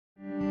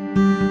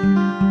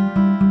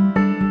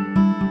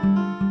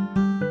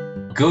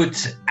Good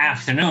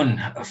afternoon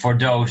for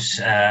those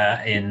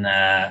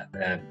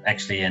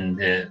actually in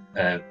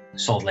the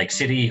Salt Lake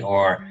City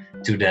or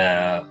to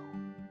the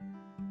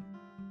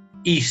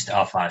east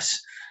of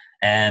us.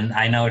 And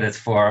I know that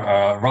for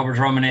Robert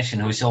Romanyshyn,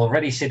 who's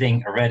already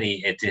sitting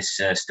ready, it is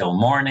still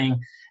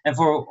morning. And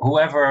for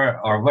whoever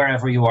or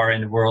wherever you are in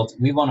the world,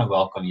 we want to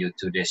welcome you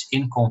to this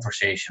In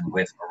Conversation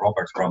with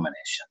Robert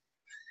Romanyshyn.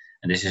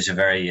 And this is a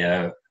very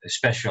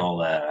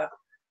special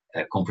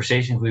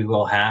conversation we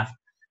will have.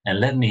 And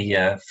let me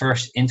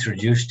first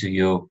introduce to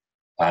you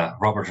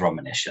Robert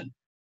Romanyshyn.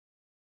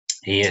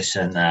 He is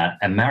an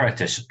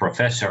emeritus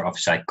professor of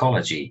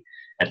psychology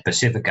at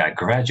Pacifica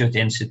Graduate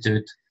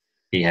Institute.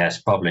 He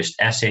has published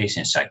essays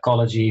in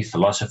psychology,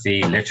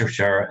 philosophy,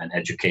 literature, and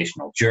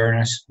educational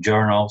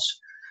journals,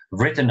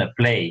 written a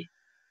play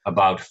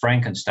about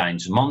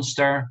Frankenstein's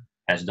monster,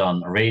 has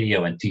done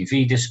radio and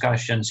TV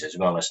discussions, as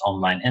well as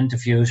online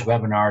interviews,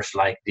 webinars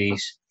like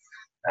these,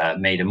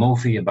 made a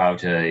movie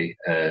about a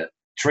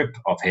trip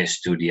of his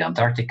to the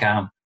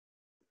Antarctica.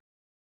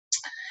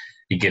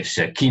 He gives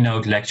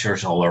keynote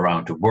lectures all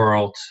around the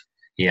world.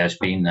 He has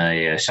been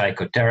a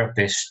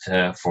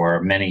psychotherapist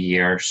for many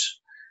years,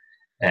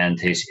 and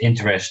his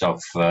areas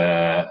of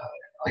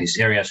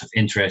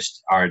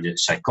interest are the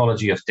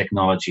psychology of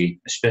technology,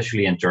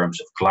 especially in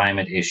terms of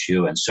climate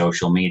issue and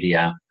social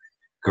media,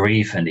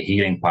 grief and the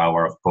healing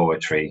power of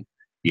poetry,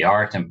 the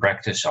art and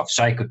practice of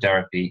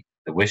psychotherapy,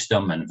 the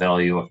wisdom and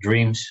value of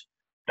dreams,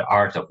 the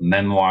art of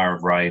memoir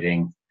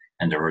writing,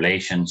 and the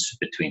relations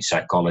between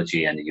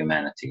psychology and the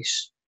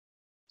humanities.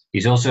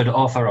 He's also the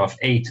author of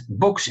 8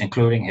 books,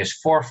 including his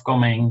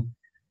forthcoming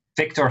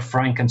Victor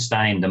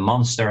Frankenstein, the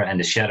Monster and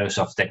the Shadows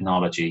of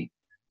Technology,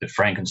 The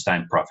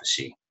Frankenstein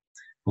Prophecy,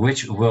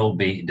 which will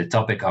be the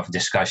topic of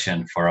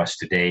discussion for us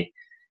today,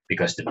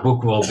 because the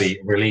book will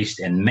be released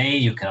in May.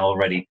 You can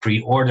already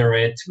pre-order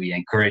it. We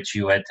encourage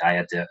you. I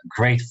had the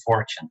great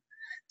fortune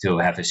to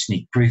have a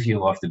sneak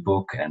preview of the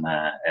book, and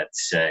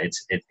it's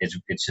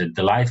a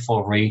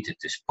delightful read.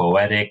 It is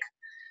poetic,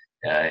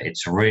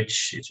 it's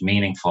rich, it's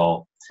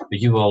meaningful. But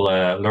you will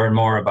learn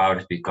more about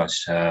it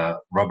because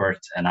Robert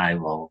and I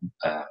will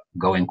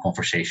go in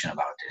conversation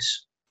about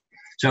this.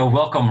 So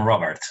welcome,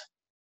 Robert.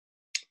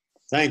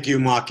 Thank you,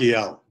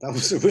 Machiel. That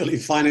was a really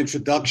fine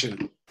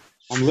introduction.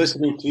 I'm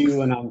listening to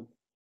you and I'm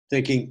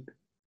thinking,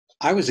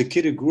 I was a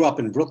kid who grew up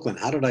in Brooklyn.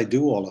 How did I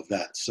do all of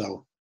that?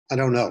 So I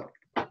don't know.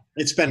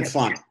 It's been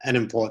fun and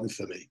important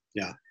for me.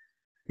 Yeah.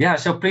 Yeah.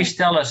 So please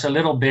tell us a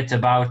little bit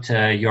about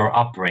your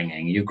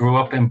upbringing. You grew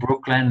up in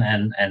Brooklyn,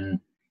 and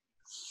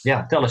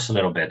yeah, tell us a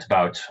little bit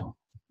about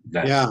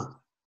that.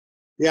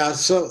 Yeah.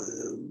 So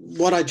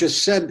what I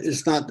just said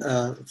is not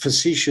a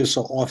facetious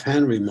or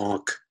offhand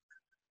remark.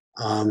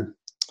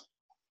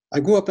 I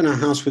grew up in a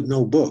house with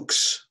no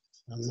books.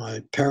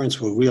 My parents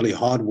were really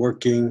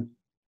hardworking,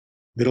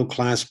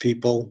 middle-class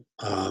people.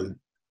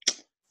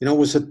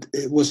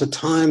 It was a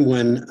time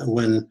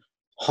when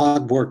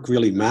hard work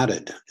really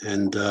mattered,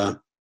 and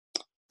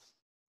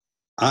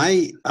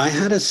I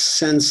had a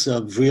sense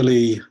of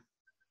really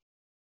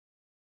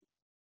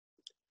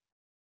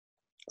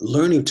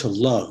learning to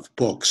love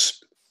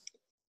books,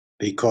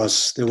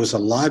 because there was a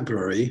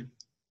library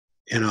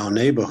in our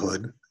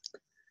neighborhood,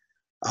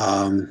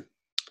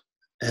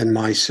 and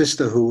my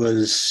sister, who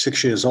was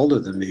 6 years older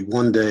than me,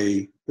 one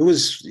day, it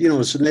was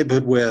a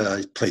neighborhood where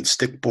I played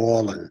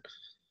stickball and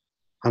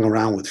hung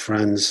around with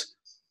friends.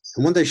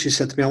 And one day she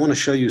said to me, I want to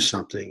show you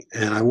something.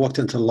 And I walked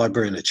into the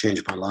library and it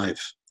changed my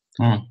life.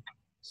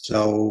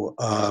 So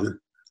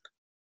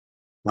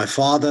my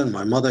father and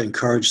my mother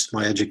encouraged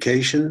my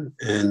education.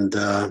 And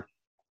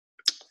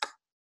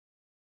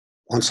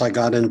once I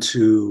got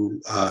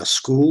into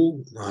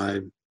school,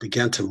 I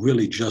began to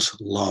really just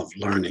love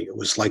learning. It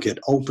was like it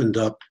opened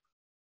up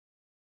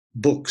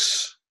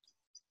books,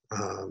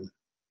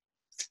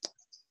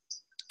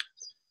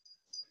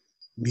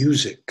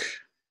 music,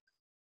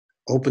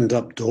 opened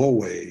up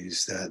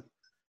doorways that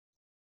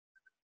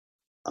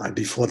I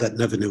before that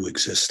never knew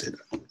existed.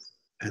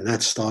 And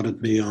that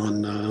started me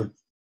on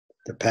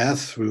the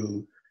path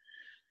through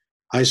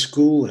high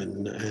school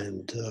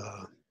and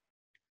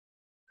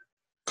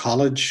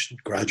college,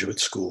 graduate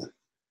school.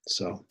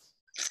 So.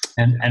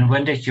 And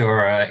when did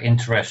your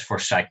interest for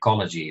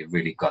psychology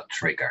really got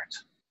triggered?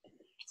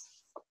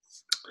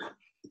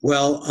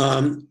 Well,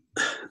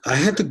 I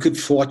had the good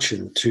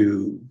fortune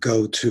to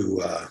go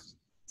to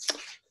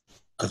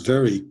a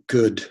very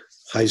good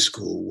high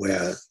school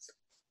where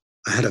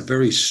I had a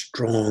very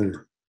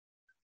strong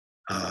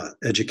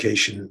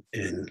education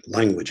in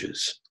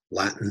languages,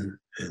 Latin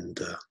and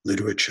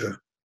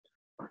literature.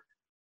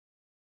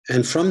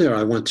 And from there,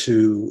 I went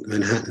to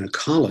Manhattan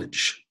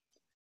College.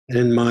 And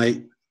in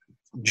my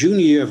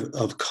junior year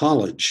of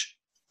college,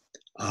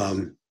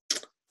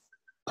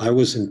 I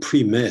was in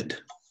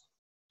pre-med.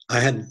 I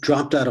had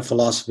dropped out of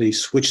philosophy,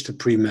 switched to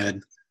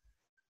pre-med,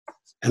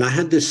 and I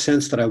had this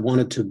sense that I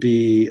wanted to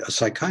be a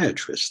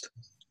psychiatrist.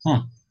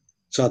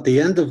 So at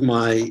the end of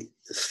my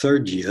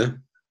third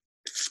year,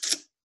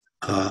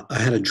 I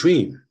had a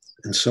dream.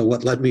 And so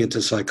what led me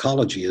into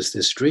psychology is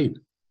this dream.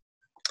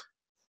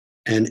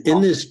 And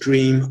in this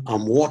dream,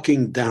 I'm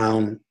walking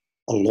down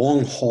a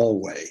long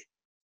hallway.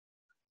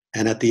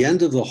 And at the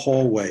end of the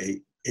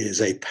hallway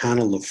is a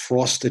panel of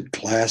frosted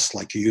glass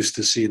like you used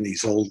to see in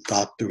these old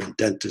doctor and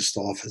dentist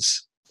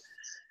office.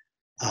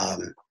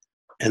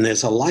 And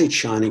there's a light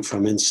shining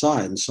from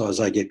inside. And so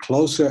as I get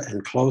closer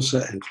and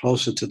closer and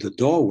closer to the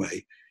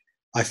doorway,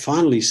 I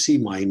finally see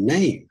my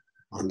name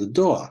on the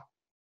door.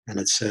 And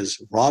it says,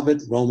 Robert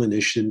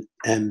Romanyshyn,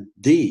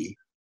 MD.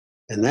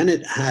 And then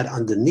it had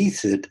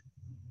underneath it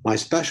my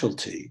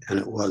specialty, and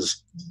it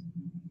was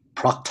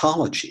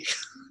proctology.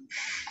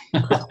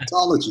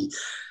 Proctology.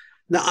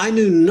 Now, I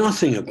knew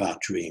nothing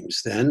about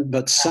dreams then,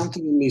 but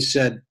something in me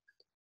said,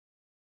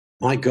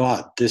 my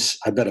God,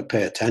 I better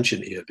pay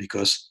attention here,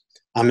 because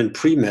I'm in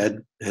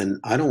pre-med and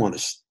I don't want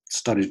to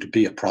study to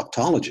be a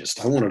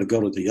proctologist. I wanted to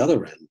go to the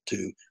other end,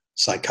 to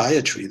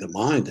psychiatry, the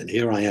mind. And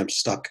here I am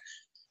stuck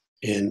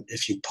in,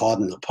 if you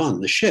pardon the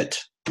pun, the shit.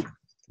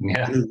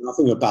 Yeah. I knew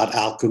nothing about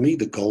alchemy.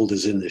 The gold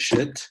is in the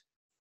shit.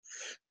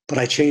 But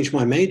I changed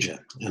my major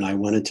and I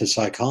went into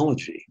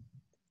psychology.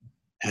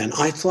 And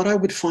I thought I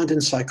would find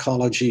in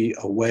psychology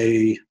a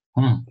way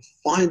of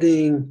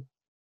finding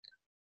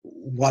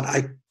what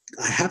I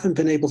haven't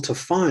been able to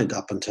find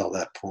up until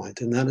that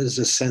point. And that is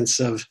a sense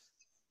of,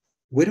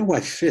 where do I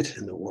fit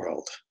in the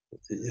world?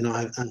 You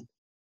know,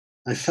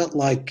 I felt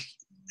like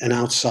an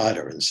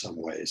outsider in some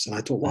ways. And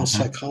I thought, well,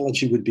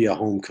 psychology would be a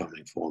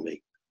homecoming for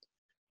me.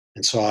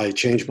 And so I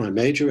changed my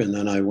major, and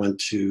then I went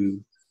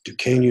to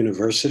Duquesne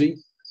University.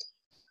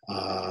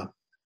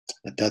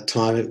 At that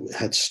time, it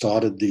had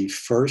started the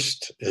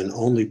first and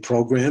only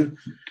program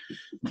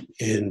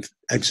in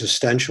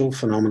existential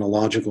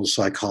phenomenological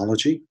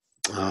psychology.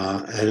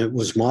 And it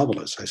was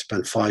marvelous. I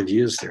spent 5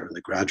 years there in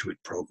the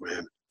graduate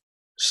program,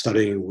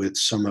 studying with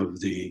some of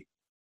the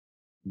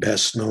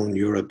best known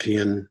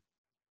European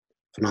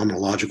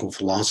phenomenological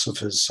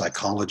philosophers,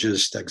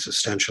 psychologists,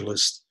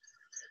 existentialists,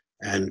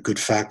 and good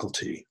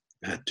faculty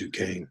at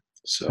Duquesne.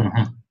 So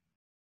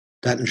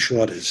that, in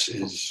short,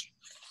 is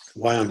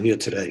why I'm here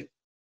today.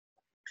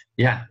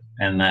 Yeah,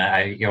 and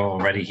I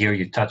already hear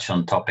you touch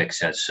on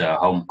topics as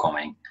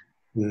homecoming,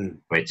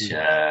 which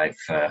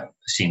I've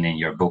seen in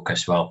your book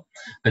as well.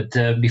 But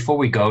before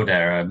we go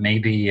there,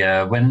 maybe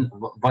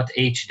what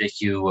age did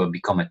you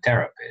become a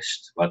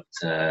therapist?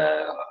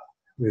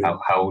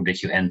 How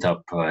did you end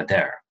up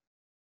there?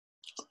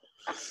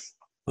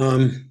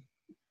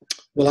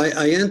 Well,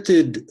 I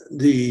entered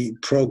the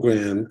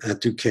program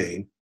at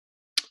Duquesne,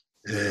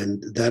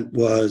 and that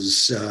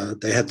was,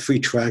 they had 3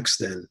 tracks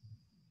then: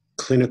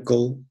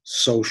 clinical,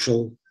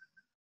 social,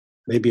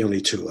 maybe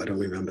only 2, I don't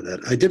remember that.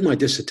 I did my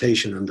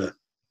dissertation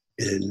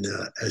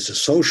as a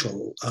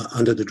social,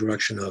 under the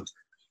direction of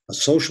a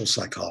social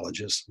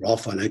psychologist,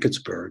 Rolf von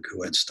Eckartsburg,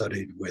 who had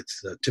studied with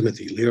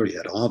Timothy Leary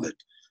at Harvard.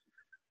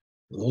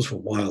 Those were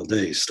wild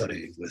days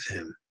studying with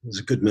him. He was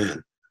a good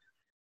man.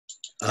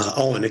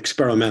 And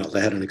experimental. They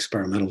had an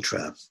experimental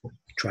track.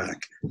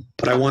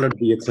 But I wanted to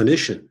be a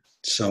clinician.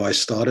 So I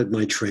started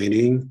my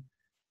training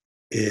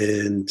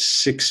in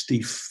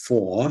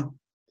 64,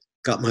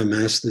 got my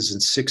master's in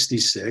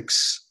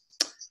 66,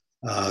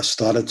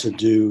 started to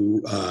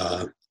do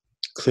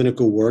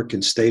clinical work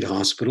in state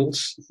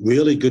hospitals.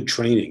 Really good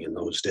training in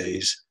those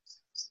days,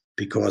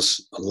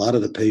 because a lot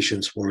of the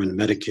patients weren't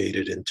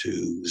medicated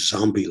into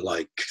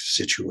zombie-like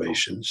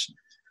situations.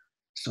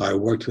 So I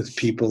worked with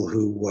people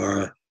who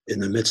were in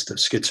the midst of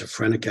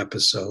schizophrenic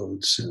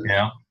episodes. And,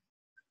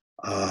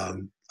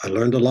 I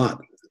learned a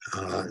lot.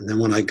 And then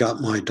when I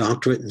got my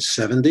doctorate in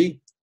 70,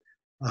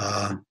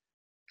 I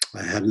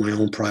had my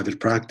own private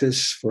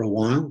practice for a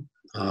while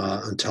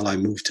until I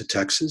moved to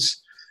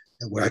Texas,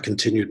 where I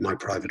continued my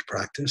private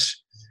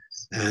practice.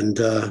 And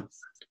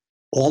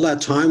all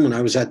that time when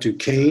I was at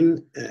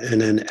Duquesne,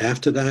 and then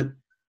after that,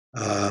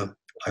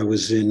 I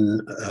was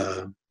in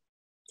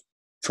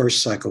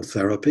first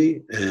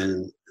psychotherapy,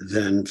 and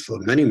then for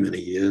many, many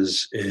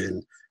years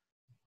in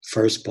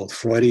first both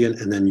Freudian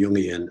and then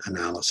Jungian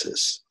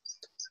analysis.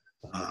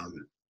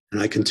 And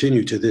I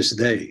continue to this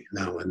day,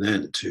 now and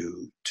then,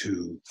 to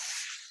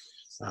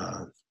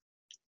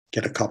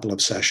get a couple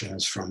of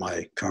sessions from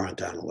my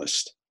current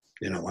analyst.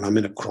 You know, when I'm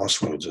in a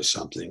crossroads or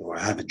something, or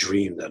I have a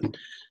dream that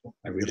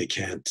I really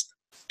can't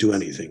do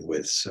anything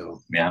with.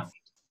 So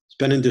it's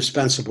been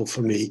indispensable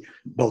for me,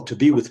 both to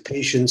be with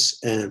patients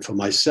and for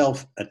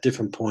myself at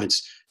different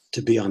points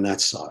to be on that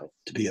side,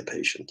 to be a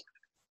patient,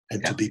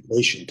 and to be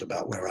patient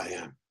about where I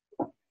am.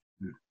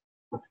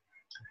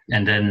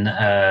 And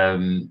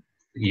then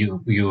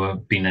you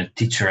have been a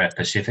teacher at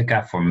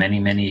Pacifica for many,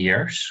 many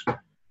years.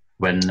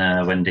 When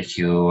did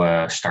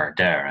you start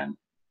there? And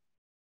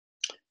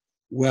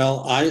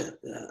well,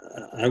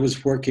 I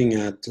was working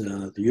at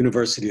the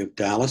University of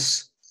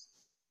Dallas.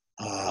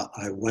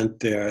 I went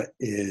there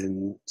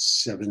in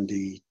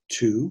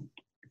 72,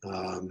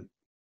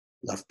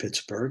 left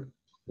Pittsburgh,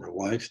 my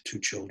wife, 2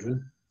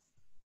 children.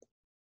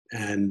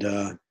 And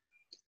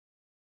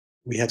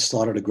we had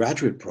started a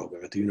graduate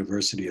program at the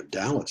University of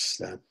Dallas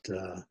that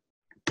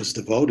was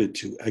devoted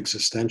to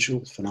existential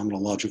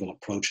phenomenological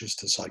approaches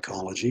to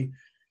psychology.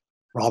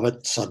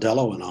 Robert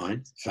Sardello and I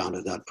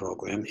founded that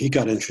program. He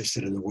got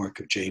interested in the work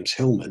of James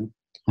Hillman,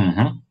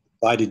 Mm-hmm.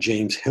 invited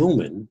James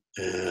Hillman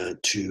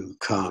to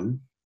come,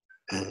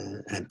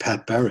 and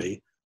Pat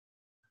Berry,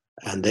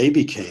 and they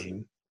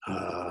became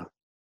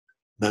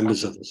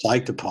members of the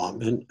psych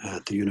department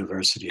at the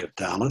University of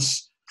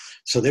Dallas.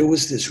 So there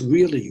was this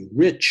really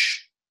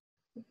rich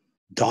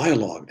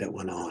dialogue that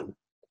went on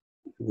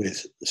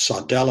with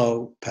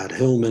Sardello, Pat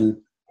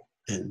Hillman,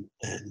 and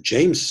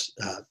James,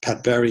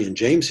 Pat Berry and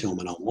James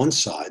Hillman on one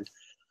side,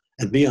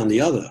 and me on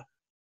the other,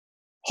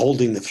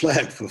 holding the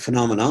flag for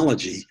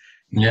phenomenology.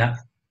 Yeah.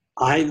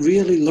 I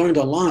really learned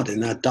a lot in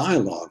that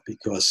dialogue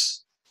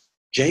because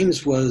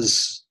James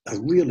was a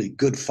really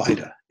good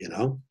fighter, you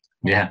know?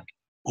 Yeah.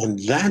 And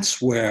that's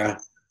where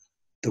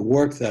the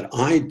work that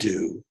I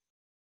do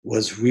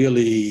was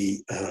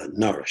really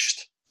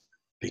nourished,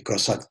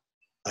 because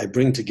I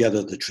bring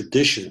together the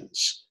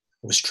traditions.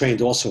 I was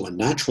trained also in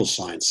natural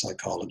science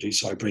psychology,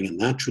 so I bring in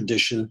that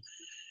tradition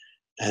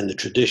and the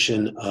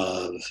tradition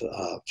of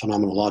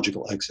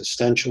phenomenological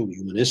existential,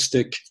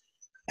 humanistic,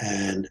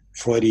 and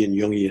Freudian,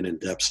 Jungian, and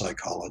depth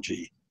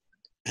psychology.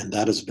 And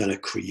that has been a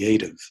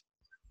creative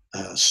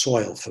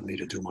soil for me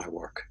to do my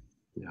work.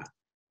 Yeah.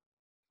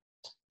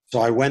 So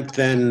I went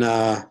then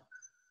I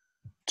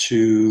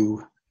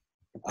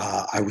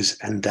was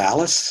in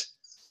Dallas,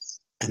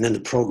 and then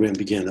the program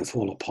began to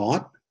fall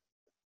apart.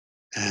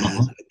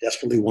 And I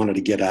desperately wanted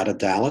to get out of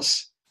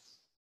Dallas.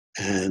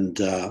 And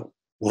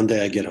one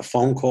day I get a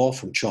phone call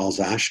from Charles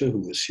Asher,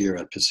 who was here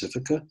at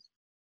Pacifica.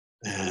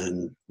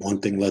 And one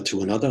thing led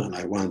to another, and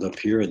I wound up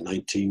here in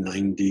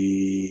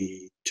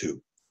 1992.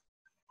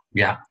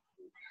 Yeah.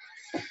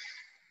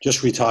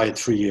 Just retired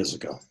 3 years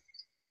ago.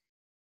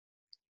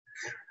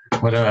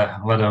 What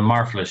a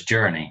marvelous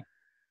journey.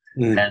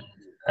 And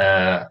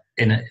I've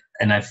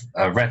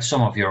read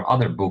some of your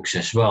other books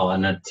as well,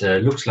 and it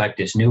looks like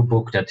this new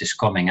book that is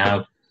coming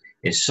out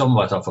is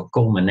somewhat of a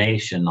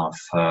culmination of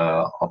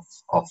a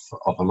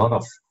lot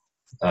of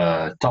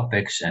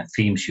topics and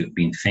themes you've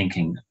been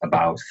thinking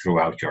about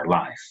throughout your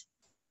life.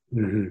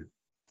 Mm-hmm.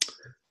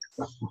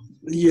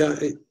 Yeah,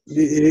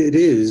 it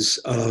is.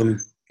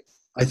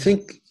 I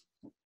think,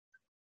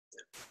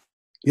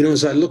 you know,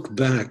 as I look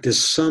back, there's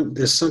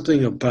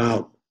something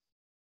about,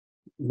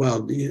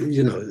 well,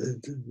 you know,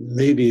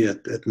 maybe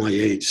at my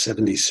age,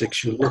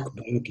 76, you look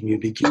back and you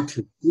begin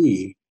to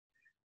see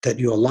that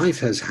your life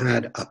has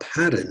had a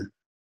pattern,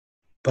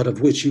 but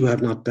of which you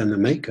have not been the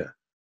maker.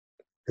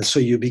 And so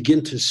you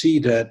begin to see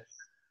that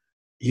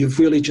you've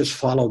really just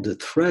followed the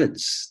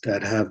threads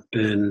that have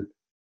been,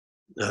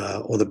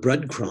 or the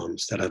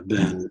breadcrumbs that have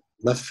been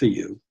left for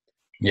you.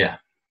 Yeah.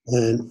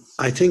 And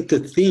I think the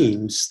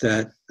themes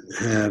that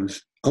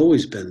have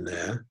always been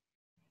there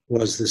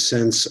was the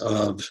sense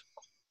of,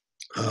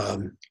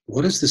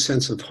 what is the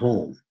sense of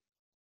home?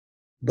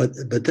 But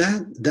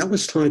that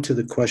was tied to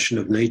the question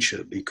of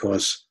nature,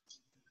 because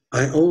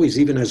I always,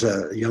 even as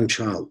a young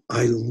child,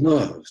 I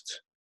loved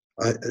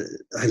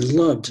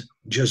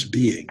just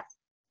being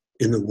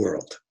in the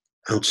world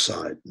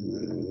outside.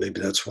 Maybe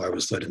that's why I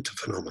was led into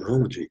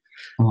phenomenology.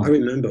 I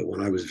remember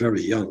when I was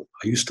very young,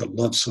 I used to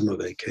love summer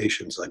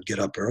vacations. I'd get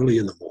up early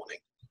in the morning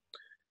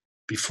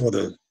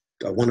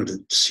I wanted to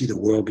see the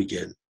world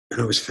begin.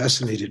 And I was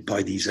fascinated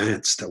by these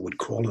ants that would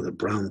crawl in the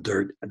brown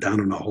dirt down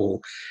in a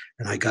hole.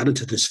 And I got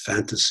into this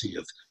fantasy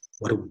of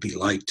what it would be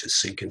like to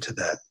sink into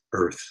that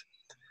earth.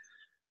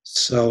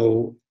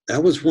 So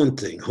that was one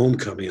thing,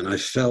 homecoming. And I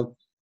felt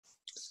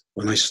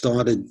when I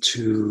started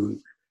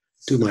to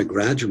do my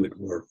graduate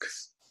work,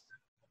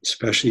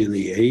 especially in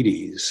the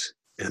 80s,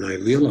 and I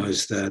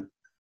realized that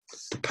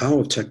the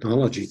power of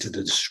technology to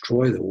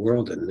destroy the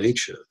world and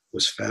nature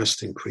was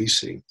fast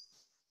increasing.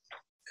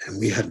 And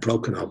we had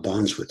broken our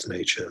bonds with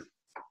nature.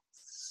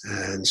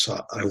 And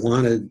so I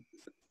wanted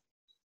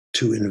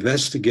to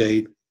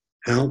investigate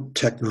how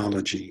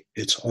technology,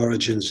 its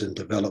origins and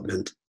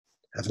development,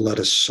 have led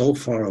us so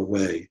far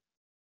away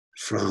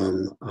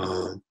from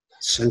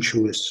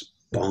sensuous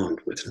bond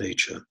with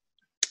nature.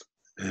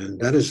 And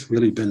that has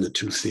really been the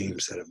two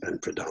themes that have been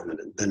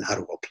predominant, then how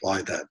to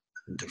apply that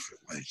in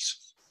different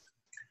ways.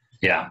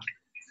 Yeah.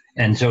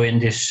 And so in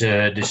this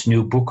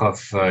new book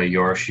of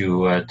yours,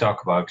 you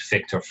talk about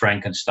Victor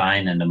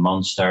Frankenstein and the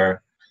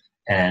monster.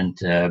 And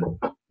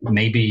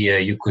maybe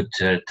you could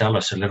tell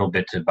us a little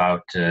bit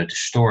about the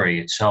story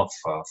itself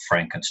of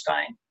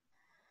Frankenstein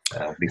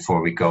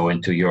before we go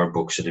into your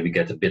book, so that we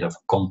get a bit of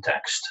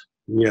context.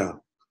 Yeah.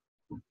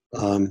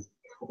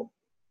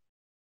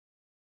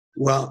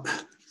 Well,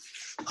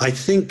 I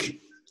think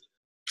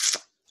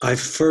I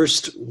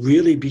first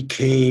really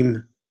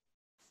became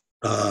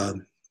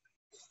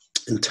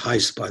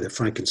enticed by the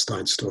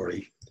Frankenstein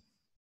story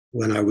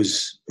when I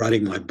was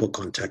writing my book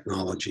on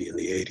technology in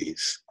the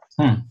 80s.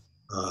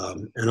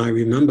 And I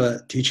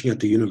remember teaching at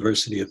the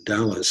University of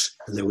Dallas,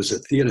 and there was a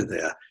theater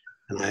there,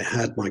 and I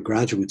had my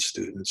graduate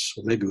students,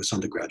 or maybe it was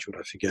undergraduate,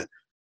 I forget,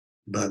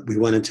 but we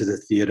went into the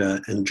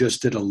theater and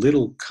just did a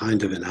little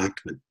kind of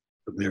enactment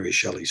of Mary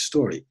Shelley's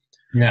story.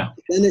 Yeah.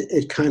 Then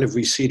it kind of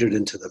receded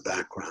into the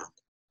background.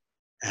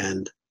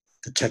 And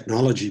the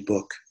technology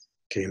book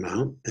came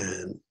out,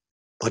 and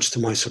much to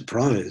my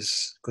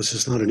surprise, because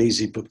it's not an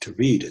easy book to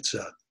read,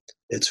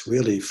 it's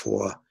really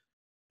for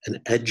an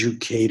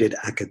educated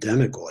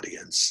academic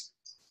audience,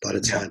 but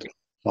it's had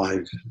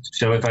 5.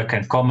 So if I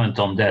can comment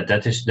on that,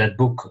 that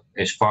book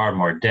is far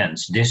more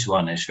dense. This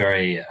one is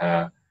very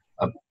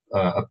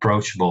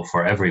approachable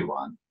for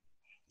everyone.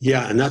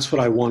 Yeah, and that's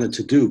what I wanted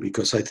to do,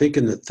 because I think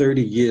in the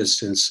 30 years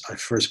since I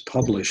first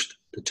published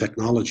the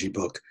technology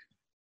book,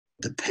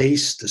 the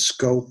pace, the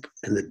scope,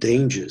 and the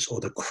dangers, or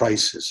the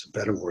crisis, a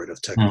better word,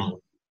 of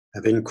technology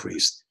have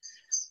increased.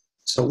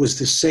 So it was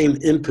the same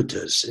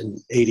impetus. In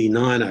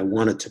 '89, I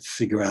wanted to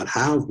figure out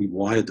how we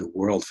wired the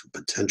world for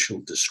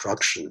potential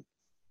destruction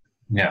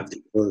of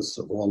the earth,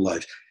 of all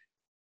life.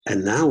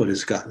 And now it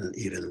has gotten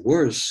even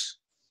worse,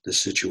 the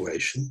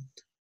situation.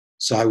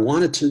 So I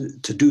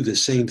wanted to do the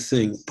same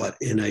thing, but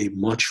in a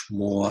much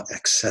more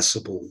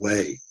accessible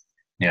way.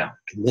 Yeah.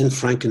 And then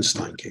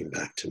Frankenstein came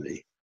back to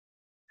me.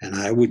 And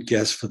I would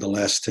guess for the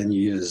last 10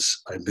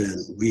 years, I've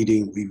been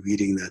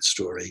rereading that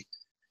story.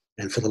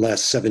 And for the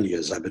last 7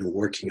 years, I've been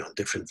working on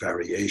different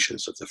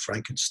variations of the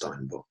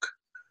Frankenstein book.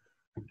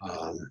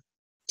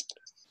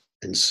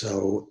 And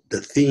so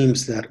the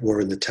themes that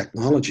were in the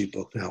technology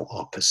book now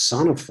are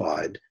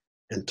personified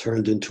and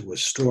turned into a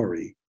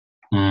story,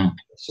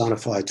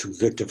 personified to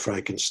Victor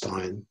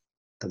Frankenstein,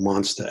 the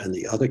monster, and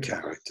the other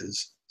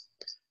characters,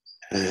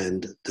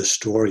 and the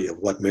story of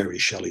what Mary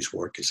Shelley's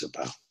work is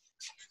about.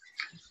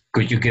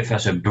 Could you give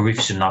us a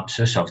brief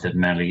synopsis of that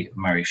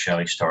Mary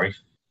Shelley story?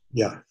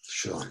 Yeah,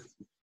 sure.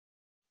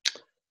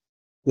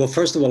 Well,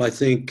 first of all, I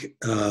think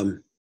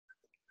one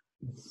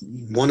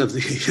of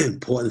the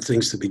important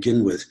things to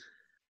begin with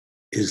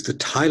is the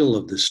title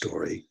of the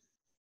story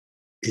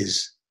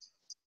is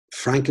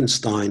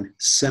Frankenstein,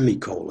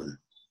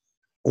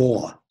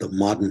 or the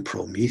modern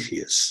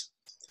Prometheus.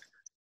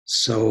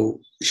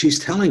 So she's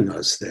telling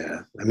us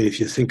there, I mean, if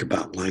you think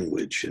about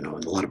language, and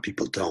a lot of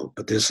people don't,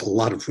 but there's a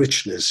lot of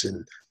richness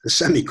in the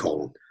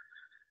semicolon.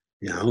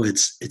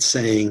 It's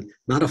saying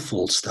not a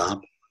full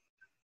stop,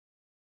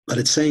 but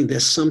it's saying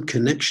there's some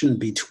connection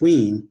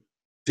between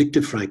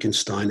Victor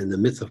Frankenstein and the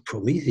myth of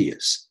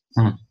Prometheus.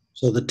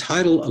 So the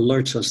title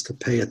alerts us to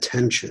pay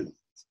attention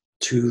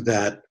to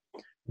that,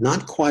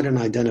 not quite an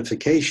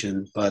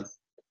identification, but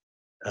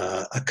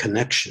a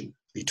connection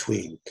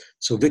between.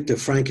 So Victor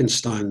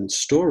Frankenstein's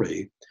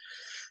story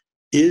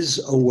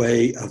is a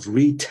way of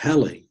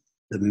retelling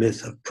the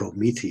myth of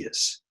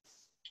Prometheus.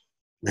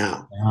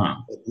 Now,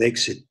 what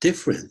makes it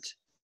different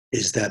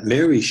is that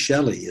Mary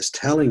Shelley is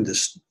telling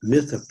this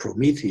myth of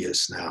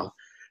Prometheus now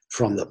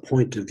from the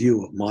point of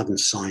view of modern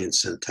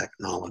science and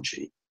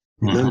technology.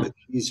 Remember,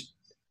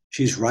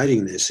 she's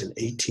writing this in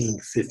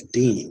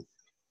 1815,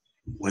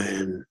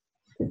 when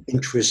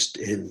interest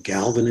in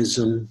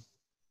galvanism,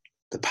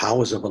 the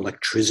powers of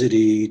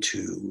electricity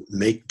to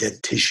make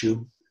dead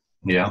tissue.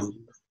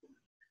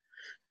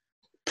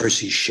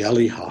 Percy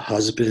Shelley, her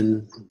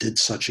husband, did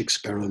such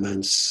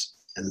experiments,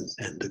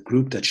 and the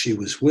group that she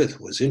was with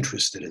was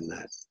interested in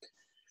that.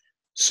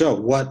 So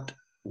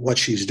what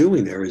she's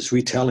doing there is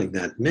retelling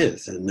that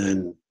myth. And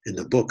then in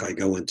the book, I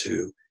go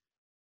into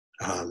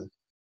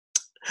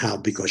how,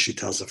 because she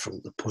tells it from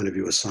the point of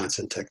view of science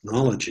and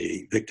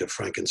technology, Victor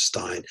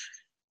Frankenstein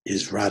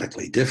is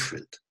radically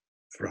different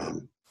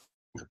from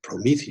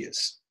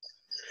Prometheus.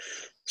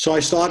 So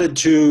I started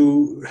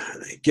to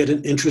get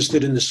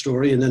interested in the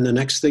story. And then the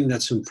next thing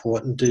that's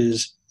important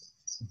is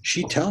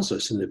she tells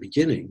us in the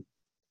beginning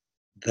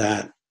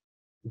that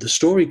the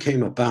story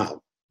came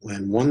about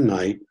when one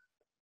night,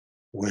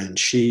 when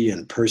she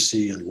and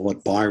Percy and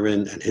Lord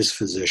Byron and his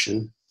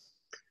physician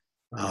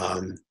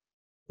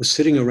was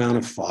sitting around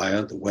a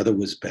fire, the weather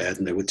was bad,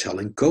 and they were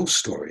telling ghost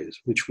stories,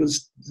 which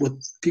was what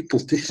people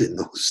did in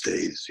those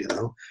days,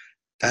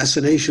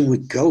 fascination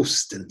with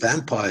ghosts and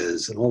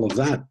vampires and all of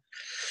that.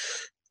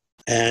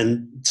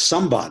 And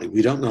somebody,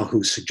 we don't know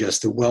who,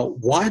 suggested, well,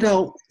 why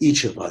don't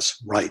each of us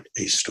write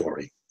a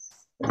story?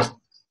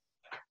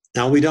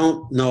 Now, we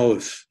don't know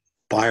if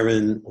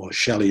Byron or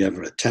Shelley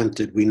ever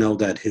attempted. We know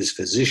that his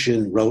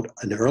physician wrote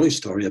an early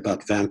story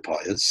about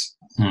vampires,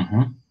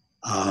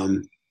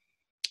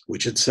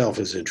 which itself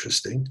is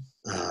interesting.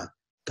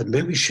 But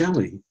Mary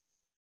Shelley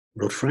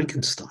wrote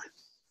Frankenstein,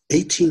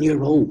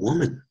 18-year-old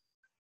woman.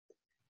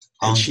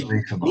 And she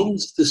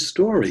begins the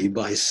story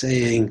by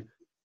saying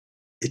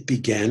it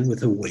began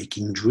with a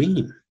waking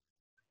dream.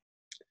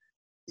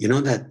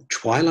 That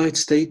twilight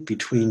state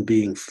between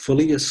being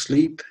fully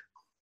asleep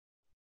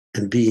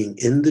and being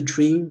in the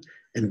dream,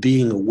 and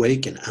being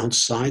awake and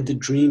outside the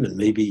dream and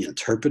maybe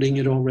interpreting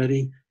it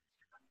already.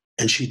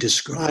 And she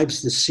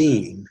describes the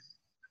scene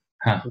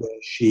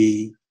where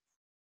she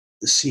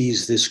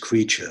sees this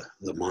creature,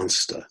 the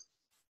monster,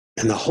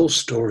 and the whole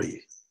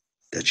story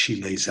that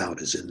she lays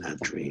out is in that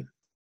dream.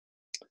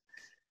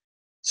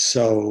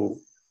 So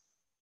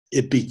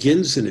it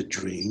begins in a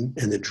dream,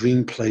 and the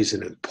dream plays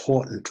an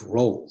important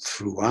role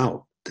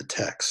throughout the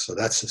text. So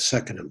that's the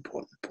second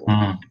important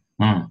point.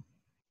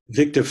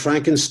 Victor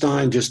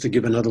Frankenstein, just to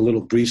give another little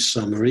brief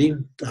summary,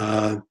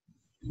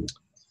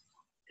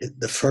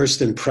 the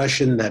first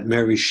impression that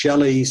Mary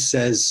Shelley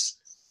says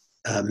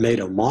made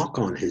a mark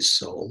on his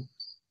soul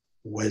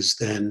was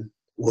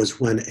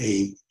when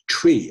a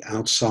tree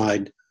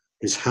outside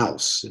his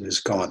house in his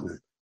garden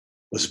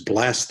was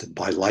blasted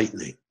by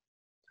lightning.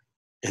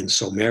 And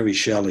so Mary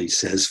Shelley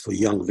says for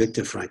young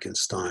Victor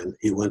Frankenstein,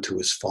 he went to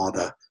his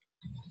father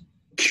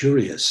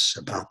curious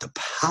about the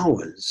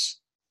powers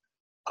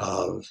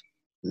of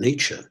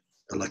nature,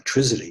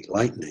 electricity,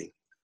 lightning,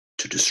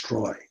 to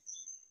destroy.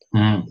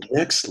 The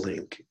next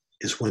link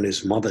is when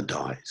his mother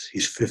dies.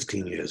 He's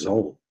 15 years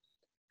old.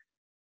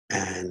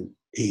 And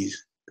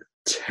he's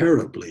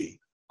terribly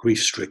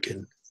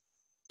grief-stricken,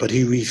 but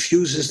he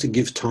refuses to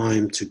give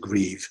time to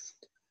grieve.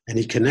 And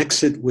he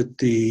connects it with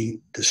the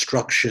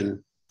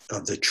destruction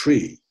of the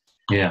tree.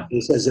 Yeah.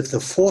 He says, if the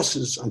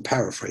forces, I'm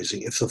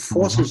paraphrasing, if the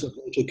forces of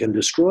nature can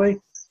destroy,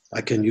 I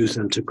can use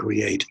them to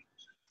create.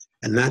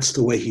 And that's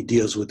the way he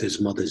deals with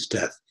his mother's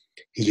death.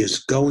 He is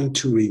going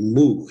to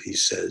remove, he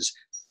says,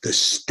 the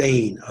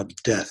stain of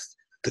death,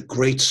 the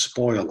great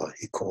spoiler,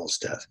 he calls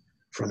death,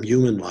 from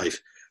human life,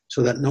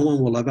 so that no one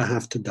will ever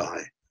have to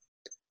die,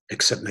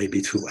 except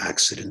maybe through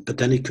accident, but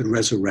then he could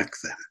resurrect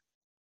them.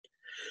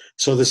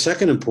 So the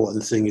second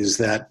important thing is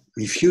that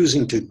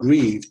refusing to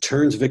grieve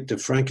turns Victor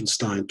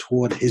Frankenstein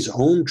toward his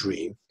own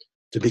dream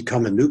to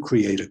become a new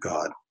creator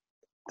god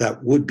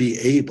that would be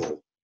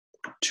able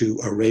to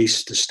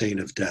erase the stain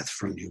of death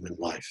from human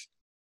life.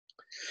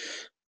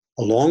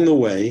 Along the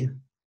way,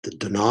 the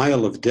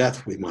denial of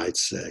death, we might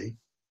say,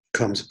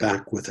 comes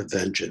back with a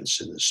vengeance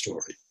in the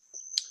story.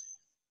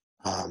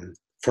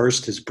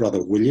 First, his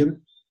brother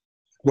William.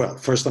 Well,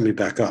 first let me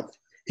back up.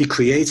 He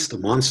creates the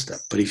monster,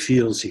 but he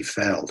feels he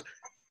failed.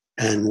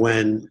 And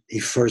when he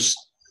first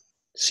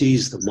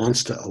sees the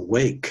monster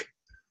awake,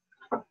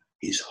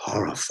 he's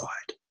horrified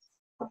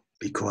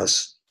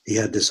because he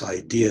had this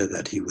idea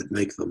that he would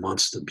make the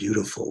monster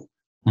beautiful.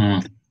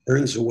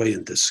 Turns away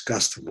in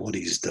disgust from what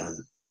he's done,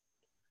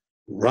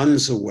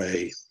 runs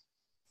away,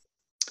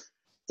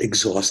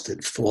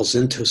 exhausted, falls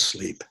into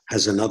sleep,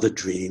 has another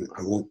dream.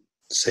 I won't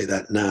say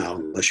that now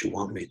unless you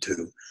want me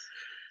to,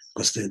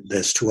 because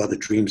there's two other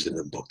dreams in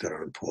the book that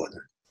are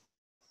important.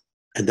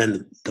 And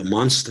then the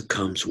monster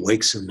comes,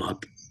 wakes him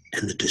up,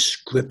 and the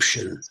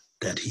description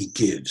that he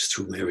gives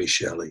through Mary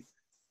Shelley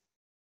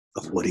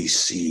of what he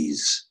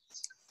sees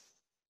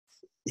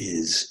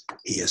is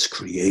he has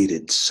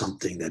created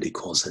something that he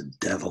calls a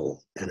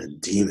devil and a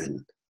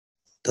demon.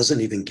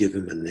 Doesn't even give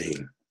him a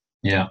name.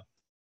 Yeah.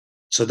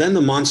 So then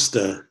the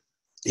monster,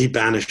 he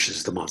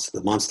banishes the monster.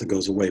 The monster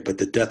goes away, but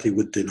the death he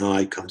would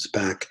deny comes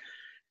back.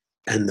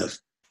 And the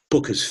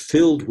book is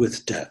filled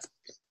with death.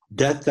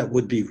 Death that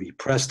would be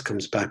repressed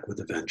comes back with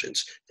a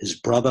vengeance. His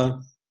brother,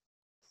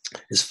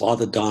 his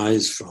father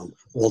dies from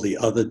all the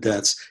other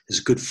deaths. His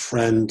good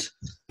friend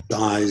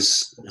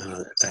dies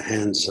at the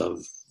hands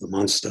of the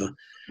monster,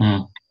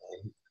 the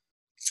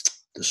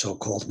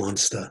so-called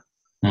monster.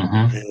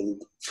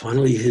 And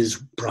finally, his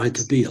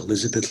bride-to-be,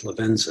 Elizabeth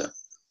Lavenza.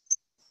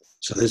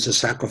 So there's a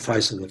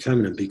sacrifice of the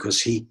feminine because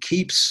he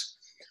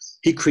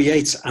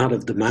creates out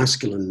of the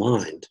masculine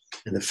mind,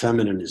 and the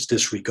feminine is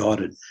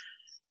disregarded.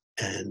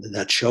 And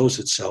that shows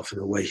itself in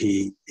the way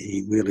he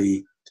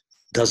really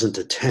doesn't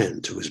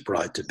attend to his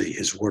bride-to-be.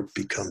 His work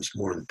becomes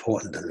more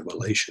important than the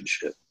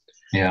relationship.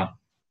 Yeah.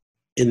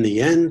 In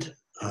the end,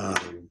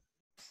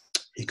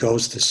 he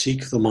goes to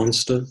seek the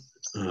monster,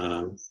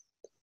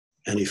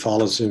 and he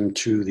follows him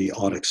to the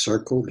Arctic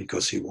Circle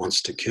because he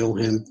wants to kill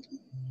him.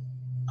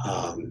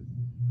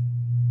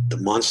 The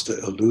monster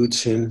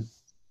eludes him,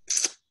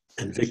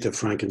 and Victor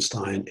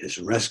Frankenstein is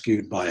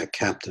rescued by a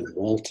Captain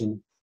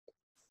Walton,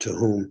 to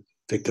whom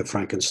Victor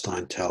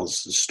Frankenstein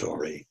tells the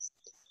story.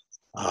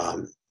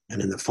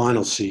 And in the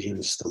final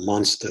scenes, the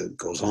monster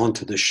goes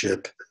onto the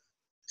ship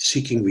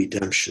seeking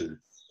redemption,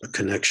 a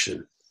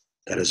connection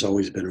that has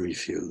always been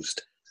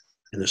refused.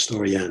 And the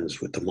story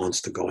ends with the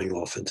monster going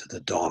off into the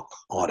dark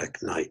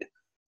Arctic night,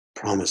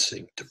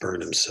 promising to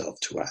burn himself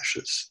to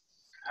ashes.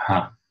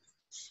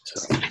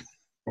 So,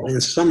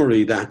 in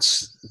summary,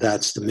 that's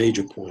the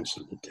major points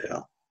of the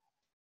tale.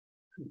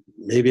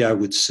 Maybe I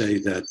would say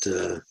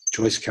that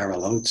Joyce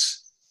Carol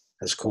Oates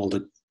has called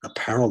it a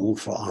parable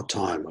for our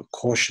time, a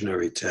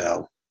cautionary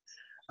tale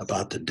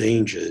about the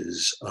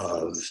dangers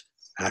of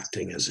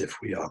acting as if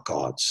we are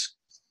gods.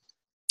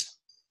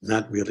 And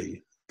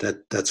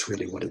that's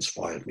really what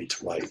inspired me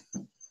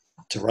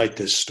to write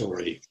this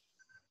story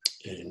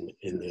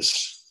in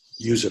this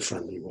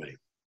user-friendly way.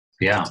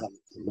 Yeah.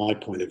 From my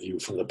point of view,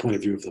 from the point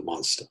of view of the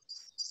monster.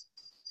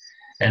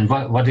 And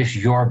what is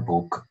your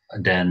book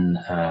then?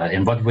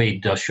 In what way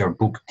does your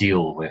book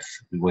deal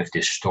with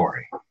this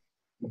story?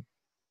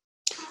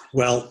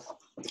 Well,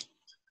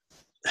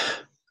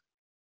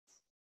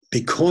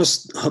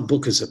 because her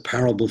book is a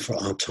parable for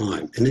our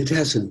time, and it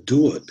has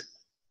endured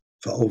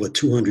for over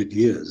 200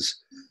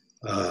 years.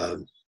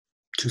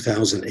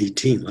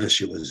 2018, last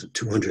year was the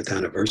 200th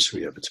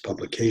anniversary of its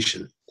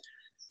publication.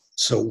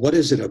 So what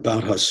is it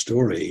about her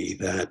story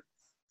that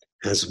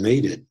has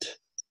made it?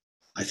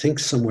 I think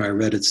somewhere I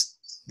read it's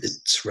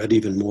it's read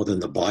even more than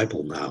the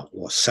Bible now,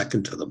 or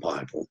second to the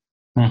Bible.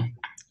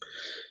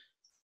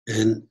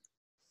 And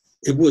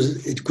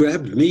it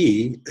grabbed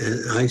me,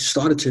 and I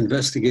started to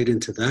investigate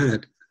into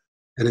that.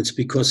 And it's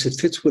because it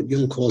fits what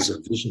Jung calls a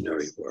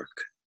visionary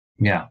work.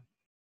 Yeah.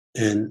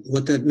 And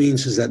what that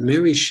means is that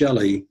Mary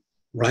Shelley,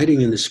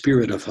 writing in the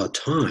spirit of her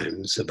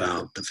times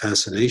about the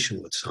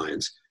fascination with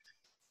science,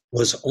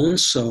 was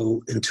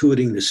also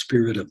intuiting the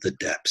spirit of the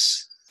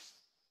depths.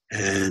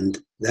 And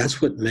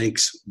that's what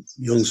makes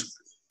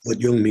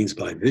what Jung means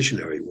by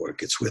visionary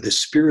work. It's where the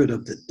spirit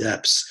of the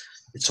depths,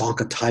 its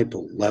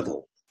archetypal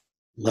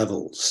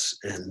levels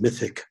and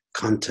mythic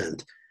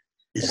content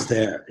is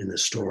there in the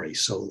story.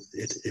 So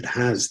it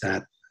has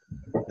that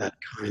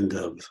kind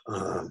of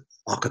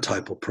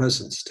archetypal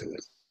presence to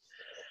it.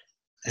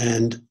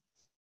 And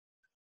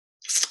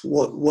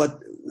what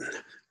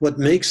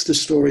makes the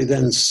story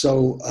then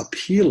so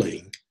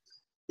appealing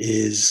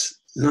is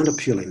not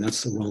appealing,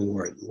 that's the wrong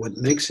word. What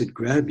makes it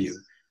grab you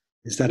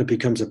is that it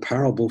becomes a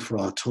parable for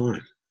our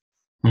time.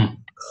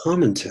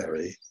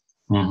 Commentary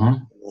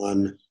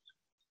on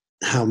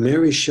how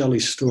Mary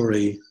Shelley's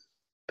story,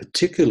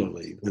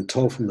 particularly when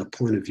told from the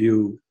point of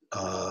view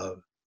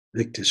of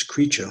Victor's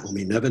creature, whom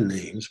he never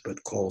names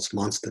but calls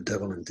monster,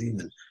 devil, and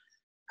demon,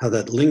 how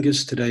that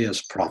lingers today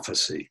as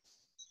prophecy.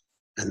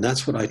 And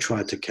that's what I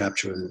tried to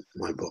capture in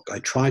my book. I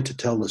tried to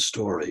tell the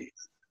story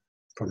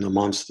from the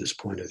monster's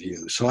point of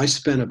view. So I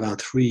spent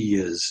about 3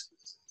 years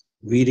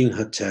reading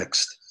her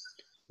text,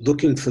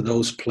 looking for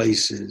those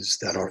places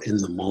that are in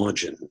the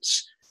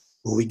margins,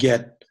 where we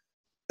get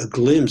a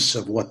glimpse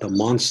of what the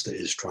monster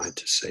is trying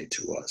to say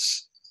to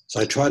us. So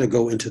I try to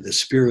go into the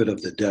spirit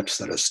of the depths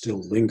that are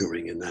still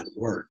lingering in that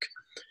work.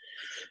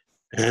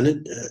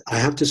 And I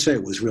have to say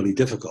it was really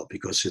difficult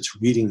because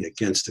it's reading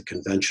against the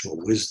conventional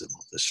wisdom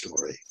of the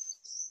story.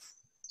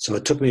 So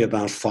it took me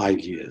about 5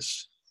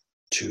 years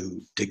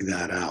to dig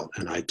that out.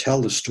 And I tell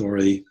the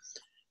story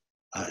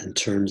in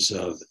terms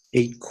of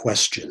 8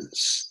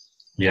 questions.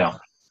 Yeah.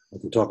 We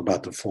can talk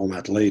about the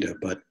format later,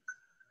 but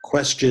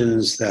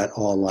questions that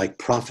are like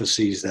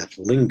prophecies that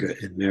linger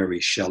in Mary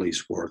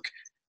Shelley's work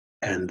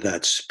and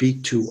that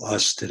speak to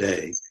us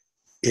today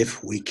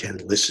if we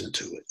can listen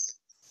to it.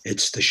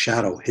 It's the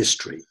shadow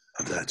history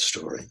of that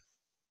story.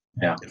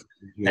 Yeah.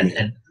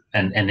 And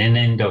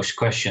in those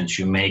questions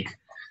you make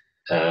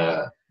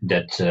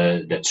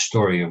that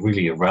story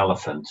really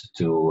relevant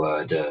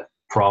to the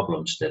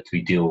problems that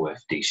we deal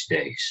with these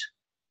days.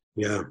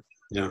 Yeah.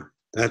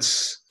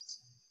 That's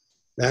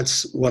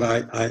what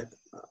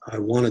I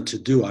wanted to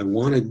do.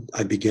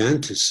 I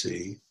began to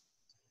see,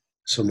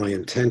 so my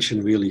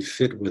intention really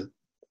fit with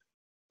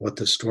what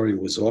the story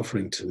was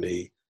offering to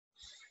me,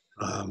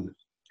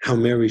 how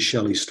Mary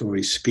Shelley's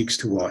story speaks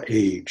to our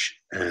age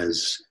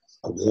as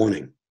a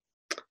warning.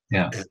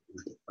 Yeah.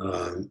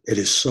 And it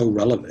is so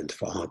relevant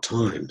for our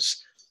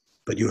times,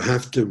 but you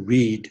have to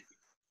read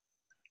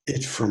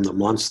it from the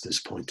monster's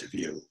point of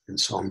view. And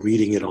so I'm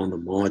reading it on the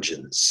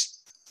margins.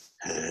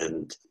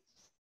 And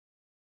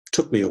it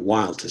took me a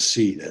while to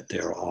see that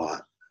there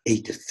are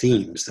 8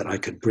 themes that I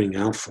could bring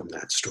out from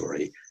that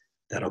story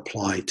that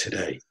apply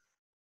today.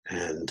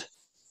 And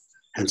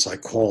hence I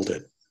called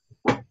it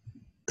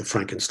The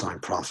Frankenstein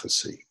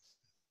Prophecy.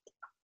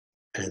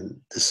 And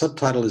the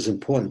subtitle is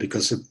important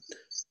because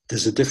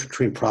there's a difference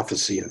between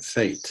prophecy and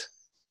fate.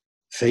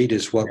 Fate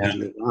is what we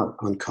live out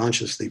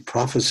unconsciously.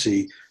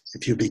 Prophecy,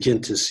 if you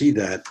begin to see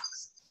that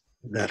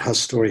her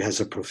story has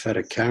a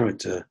prophetic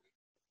character,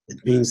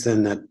 it means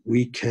then that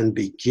we can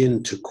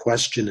begin to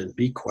question and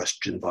be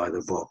questioned by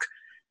the book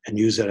and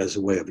use that as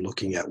a way of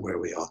looking at where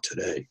we are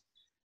today.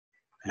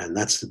 And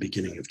that's the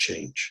beginning of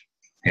change.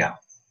 Yeah.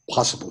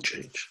 Possible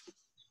change.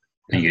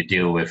 And you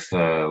deal with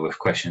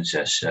questions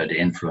as the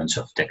influence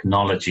of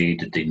technology,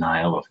 the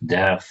denial of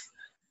death,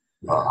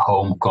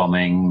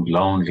 homecoming,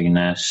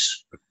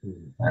 loneliness,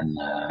 and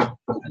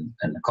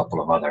a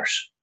couple of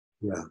others.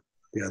 Yeah.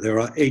 There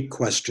are 8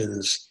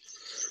 questions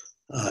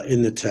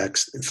in the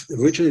text.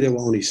 Originally, there were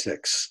only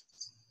 6,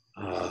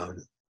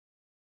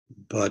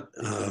 but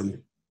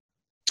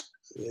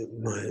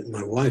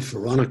my wife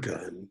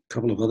Veronica and a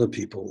couple of other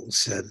people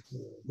said,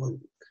 "Well,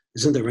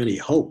 isn't there any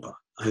hope?"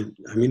 I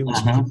mean, it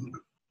was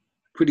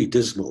pretty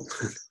dismal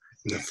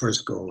in the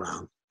first go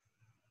around.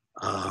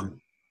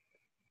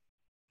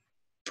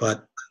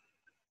 But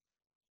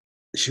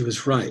she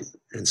was right.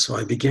 And so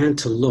I began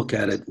to look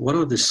at it. What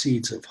are the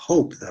seeds of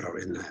hope that are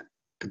in that,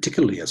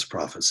 particularly as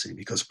prophecy?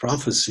 Because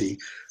prophecy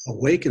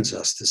awakens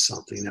us to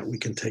something that we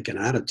can take an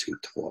attitude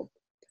toward.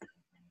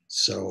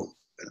 So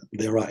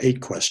there are 8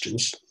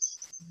 questions.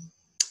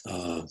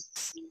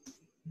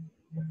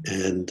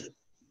 And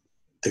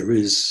there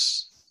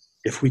is,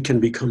 if we can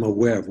become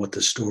aware of what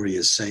the story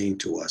is saying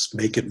to us,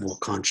 make it more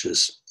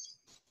conscious,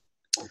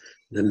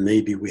 then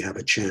maybe we have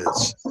a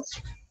chance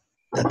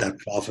that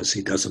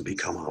prophecy doesn't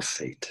become our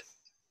fate.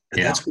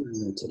 And that's what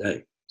we're in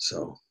today.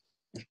 So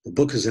the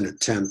book is an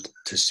attempt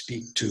to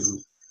speak to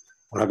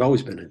what I've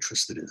always been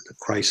interested in, the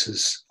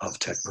crisis of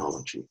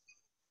technology.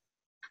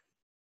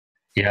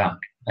 Yeah,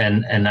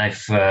 and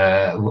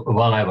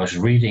while I was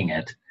reading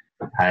it,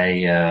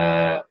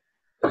 I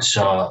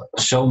saw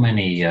so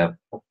many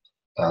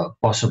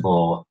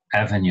possible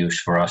avenues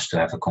for us to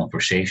have a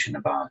conversation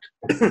about.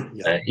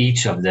 Yeah.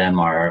 Each of them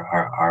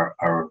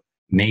are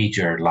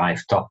major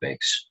life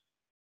topics.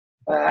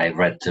 I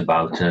read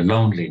about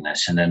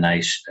loneliness, and then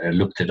I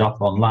looked it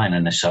up online,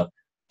 and I saw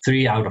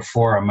 3 out of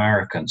 4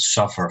 Americans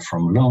suffer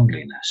from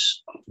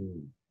loneliness.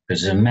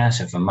 It's a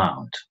massive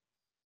amount.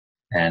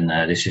 And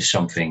this is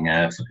something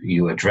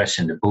you address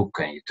in the book,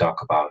 and you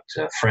talk about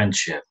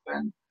friendship.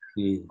 And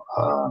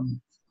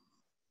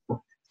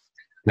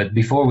but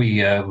before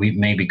we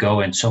maybe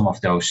go in some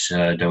of those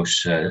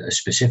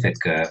specific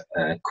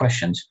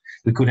questions,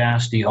 we could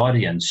ask the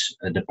audience,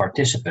 the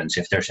participants,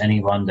 if there's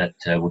anyone that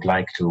would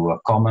like to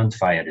comment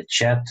via the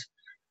chat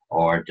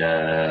or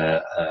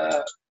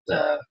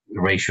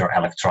raise your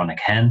electronic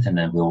hand, and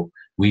then we'll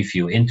weave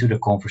you into the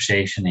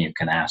conversation, and you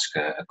can ask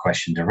a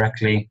question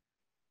directly.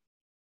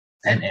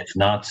 And if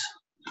not,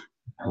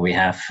 we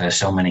have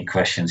so many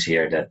questions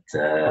here that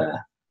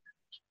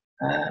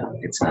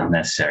it's not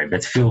necessary.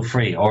 But feel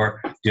free,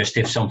 or just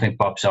if something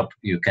pops up,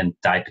 you can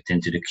type it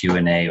into the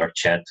Q&A or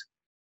chat.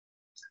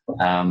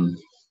 But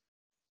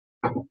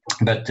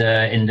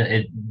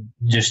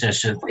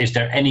is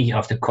there any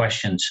of the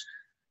questions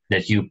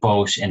that you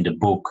pose in the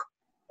book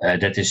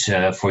that is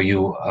for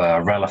you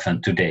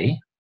relevant today?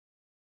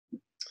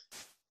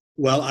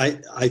 Well,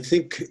 I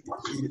think,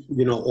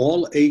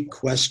 all 8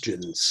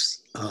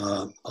 questions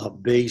are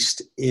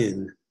based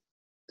in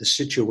the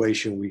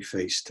situation we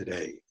face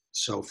today.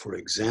 So, for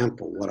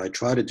example, what I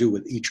try to do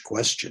with each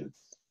question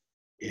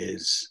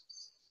is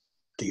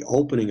the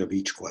opening of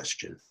each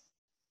question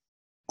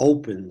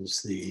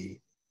opens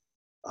it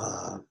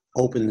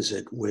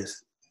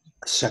with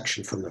a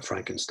section from the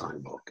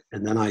Frankenstein book.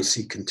 And then I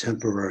see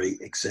contemporary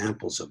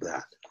examples of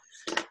that.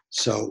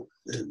 So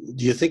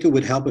do you think it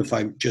would help if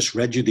I just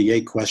read you the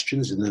 8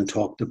 questions and then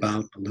talked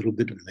about a little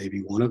bit of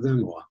maybe one of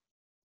them, or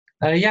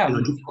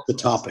the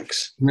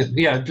topics?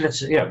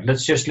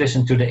 Let's just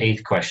listen to the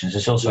 8 questions.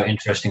 It's also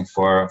interesting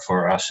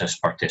for us as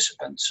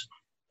participants.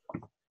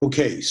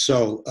 Okay,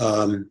 so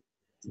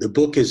the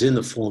book is in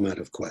the format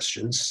of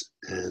questions,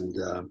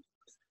 and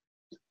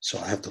so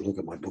I have to look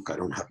at my book. I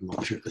don't have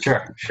much of it.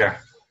 Sure.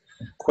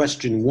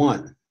 Question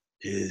 1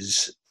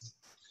 is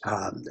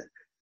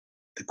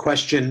the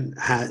question,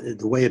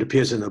 the way it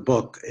appears in the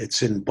book,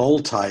 it's in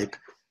bold type,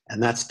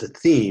 and that's the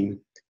theme.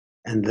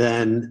 And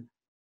then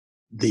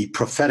the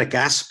prophetic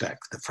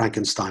aspect, the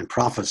Frankenstein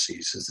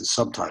prophecies, is the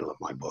subtitle of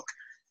my book,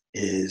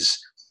 is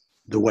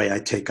the way I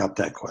take up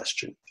that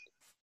question.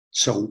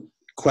 So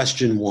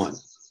question 1,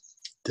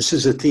 this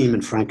is a theme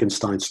in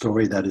Frankenstein's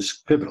story that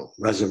is pivotal,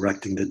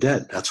 resurrecting the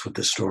dead. That's what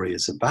the story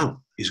is about.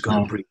 He's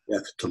going to bring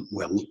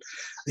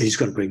he's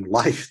going to bring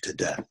life to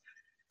death.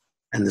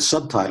 And the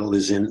subtitle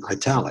is in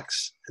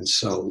italics. And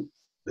so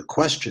the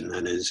question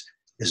then is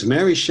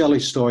Mary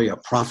Shelley's story a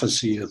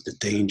prophecy of the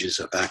dangers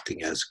of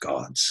acting as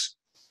gods?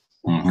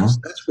 Because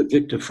that's what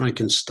Victor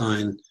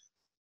Frankenstein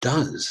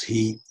does.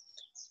 He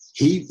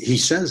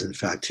says, in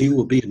fact, he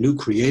will be a new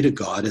creator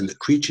god, and the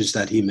creatures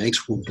that he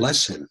makes will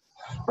bless him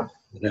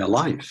with their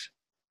life.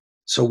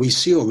 So we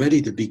see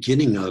already the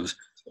beginning of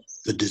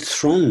the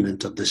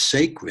dethronement of the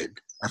sacred,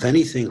 of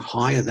anything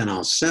higher than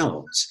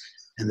ourselves,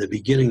 and the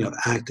beginning of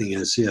acting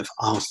as if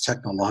our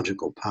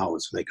technological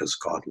powers make us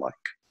godlike.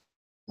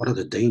 What are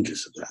the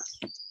dangers of that?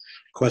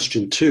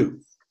 Question 2,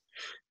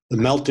 the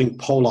melting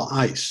polar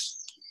ice,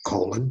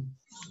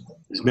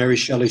 is Mary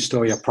Shelley's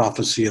story a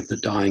prophecy of the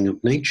dying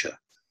of nature?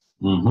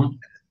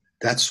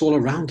 That's all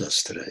around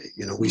us today.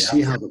 We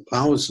see how the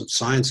powers of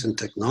science and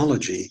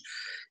technology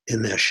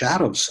in their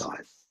shadow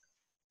side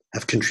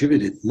have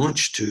contributed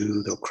much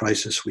to the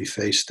crisis we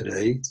face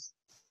today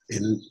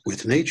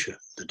with nature,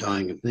 the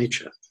dying of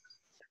nature.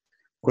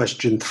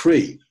 Question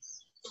 3,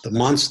 the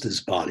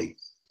monster's body.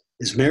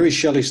 Is Mary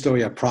Shelley's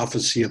story a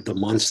prophecy of the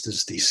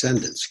monster's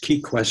descendants?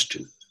 Key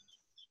question.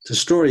 It's a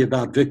story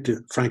about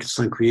Victor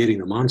Frankenstein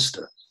creating a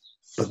monster,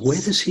 but where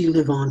does he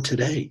live on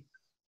today?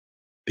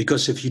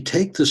 Because if you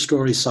take the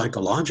story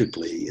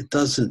psychologically, it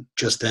doesn't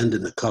just end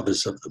in the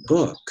covers of the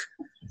book.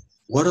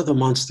 What are the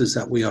monsters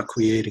that we are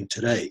creating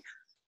today?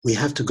 We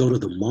have to go to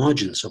the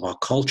margins of our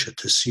culture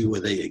to see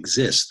where they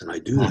exist, and I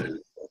do that in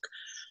the book.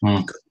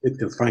 Because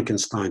Victor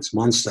Frankenstein's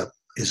monster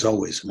is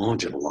always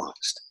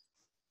marginalized.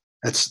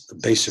 That's the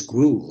basic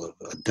rule of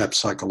adept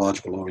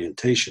psychological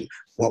orientation.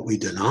 What we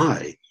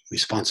deny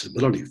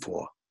responsibility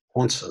for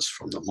haunts us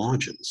from the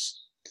margins.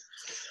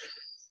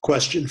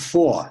 Question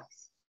 4,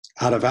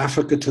 out of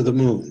Africa to the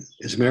moon.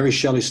 Is Mary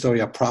Shelley's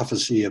story a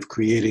prophecy of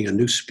creating a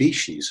new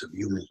species of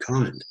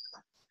humankind?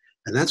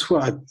 And that's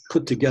where I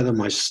put together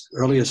my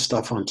earlier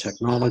stuff on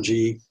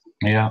technology.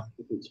 Yeah.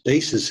 Its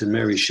basis in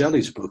Mary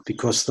Shelley's book,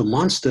 because the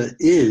monster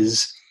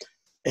is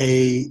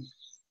a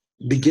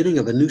beginning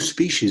of a new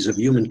species of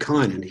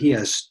humankind, and he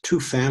has 2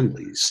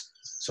 families.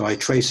 So I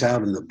trace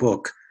out in the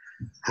book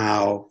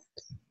how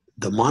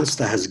the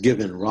monster has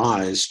given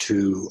rise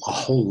to a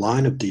whole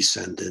line of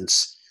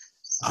descendants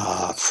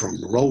from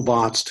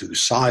robots to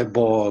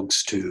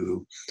cyborgs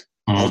to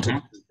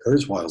ultimately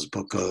Kurzweil's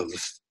book of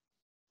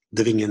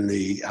living in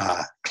the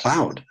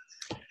cloud.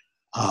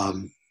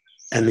 And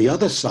the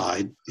other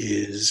side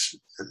is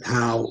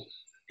how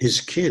his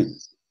kin,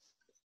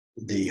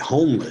 the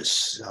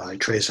homeless, I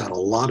trace out a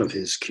lot of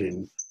his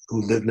kin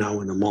who live now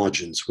in the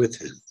margins with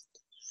him.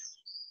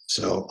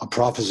 So a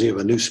prophecy of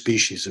a new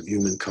species of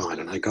humankind,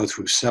 and I go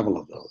through several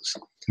of those.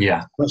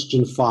 Yeah.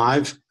 Question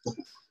 5,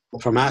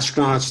 from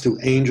astronauts to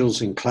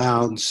angels in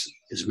clouds,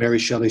 is Mary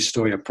Shelley's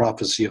story a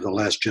prophecy of the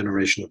last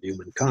generation of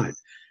humankind?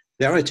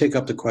 There I take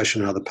up the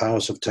question how the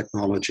powers of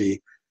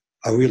technology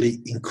are really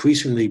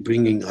increasingly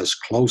bringing us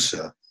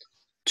closer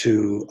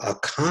to a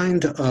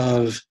kind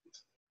of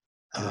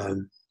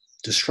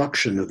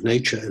destruction of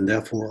nature and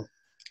therefore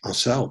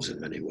ourselves in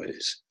many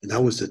ways. And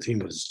that was the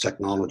theme of his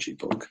technology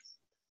book.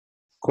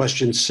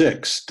 Question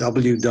 6,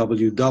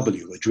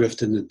 WWW,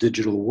 Adrift in the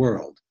Digital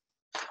World.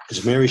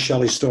 Is Mary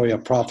Shelley's story a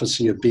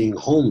prophecy of being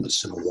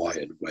homeless in a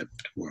wide web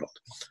world?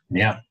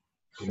 Yeah.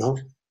 You know?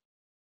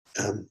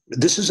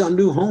 This is our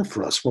new home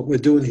for us, what we're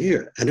doing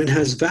here, and it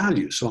has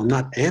value. So I'm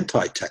not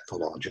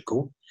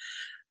anti-technological,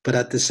 but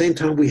at the same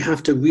time, we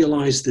have to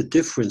realize the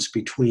difference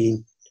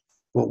between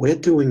what we're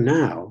doing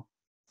now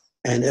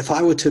and if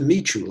I were to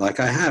meet you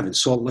like I have in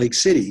Salt Lake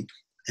City,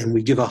 and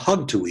we give a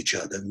hug to each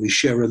other and we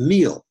share a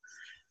meal.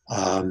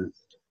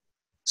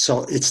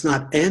 So it's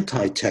not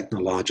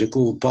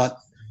anti-technological, but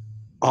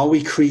are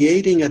we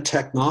creating a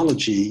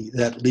technology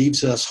that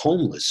leaves us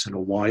homeless in a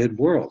wired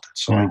world?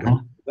 So I go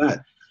with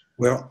that.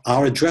 Where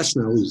our address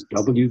now is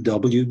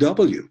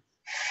www.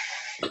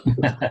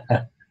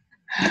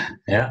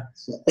 Yeah.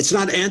 It's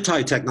not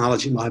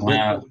anti-technology, my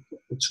book.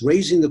 It's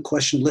raising the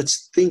question,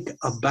 let's think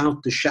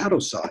about the shadow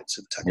sides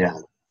of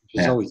technology,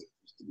 which is always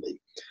interesting to me.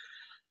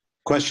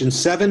 Question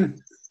 7,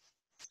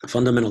 a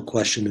fundamental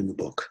question in the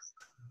book.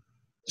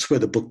 It's where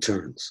the book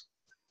turns.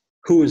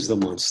 Who is the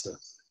monster?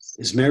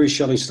 Is Mary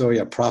Shelley's story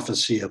a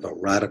prophecy of a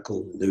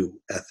radical new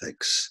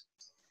ethics?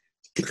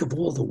 Think of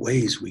all the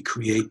ways we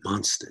create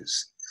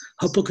monsters.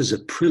 Her book is a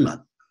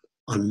primer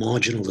on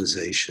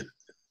marginalization.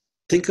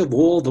 Think of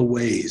all the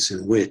ways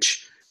in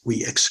which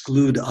we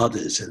exclude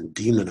others and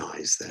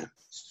demonize them.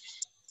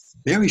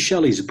 Mary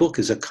Shelley's book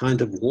is a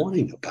kind of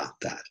warning about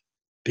that,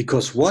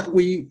 because what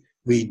we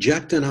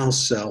reject in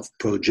ourselves,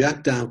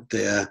 project out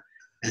there,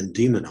 and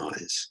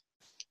demonize,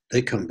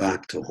 they come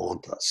back to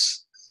haunt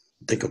us.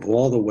 Think of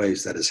all the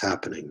ways that is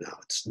happening now.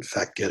 It's in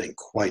fact getting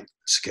quite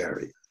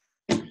scary.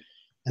 And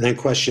then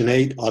question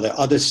 8, are there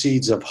other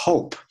seeds of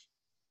hope?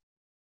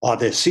 Are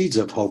there seeds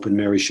of hope in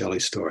Mary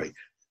Shelley's story?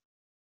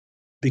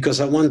 Because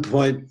at one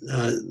point,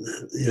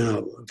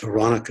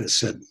 Veronica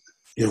said,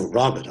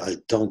 Robert, I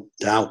don't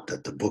doubt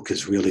that the book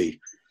is really,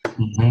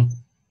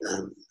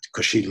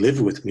 because she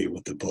lived with me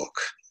with the book.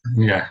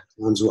 Yeah.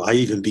 I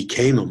even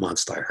became a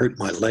monster. I hurt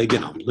my leg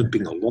and I'm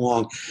limping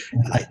along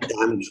and I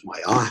damaged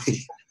my eye.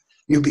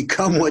 You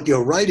become what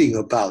you're writing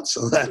about,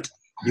 so that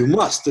you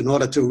must in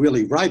order to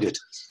really write it.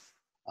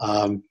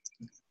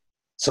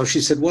 So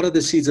she said, what are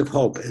the seeds of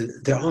hope? And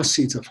there are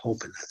seeds of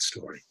hope in that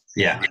story.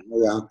 Yeah.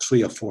 There are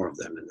 3 or 4 of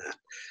them in that.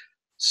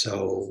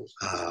 So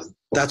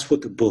that's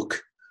what the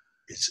book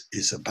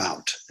is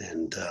about.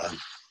 And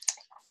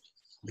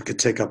you could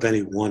take up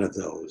any one of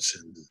those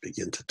and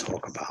begin to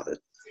talk about it.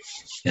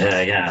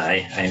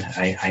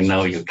 I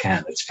know you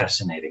can. It's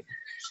fascinating.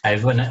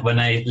 When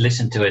I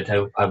listen to it,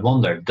 I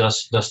wonder,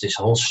 does this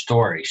whole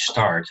story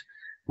start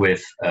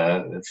with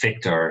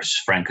Victor's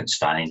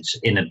Frankenstein's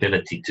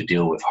inability to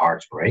deal with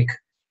heartbreak?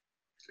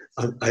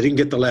 I didn't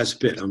get the last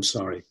bit. I'm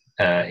sorry.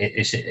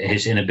 Is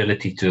his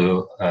inability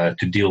to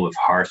deal with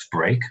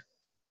heartbreak?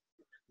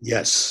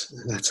 Yes,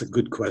 that's a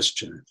good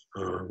question.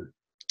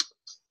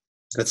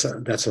 That's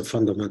a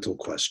fundamental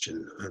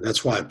question.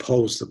 That's why I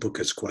pose the book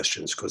as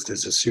questions, because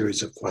there's a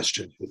series of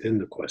questions within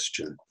the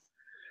question.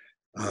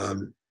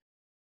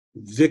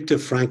 Victor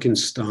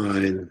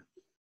Frankenstein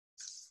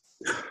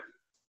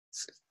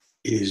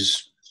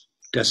is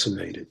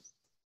decimated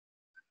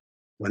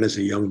when, as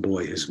a young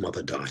boy, his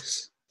mother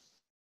dies.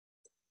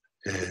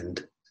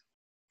 And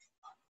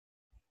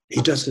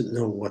he doesn't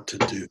know what to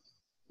do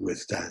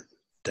with that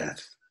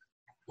death.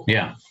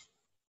 Yeah.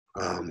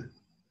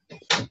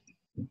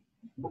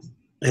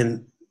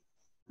 And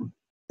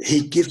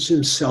he gives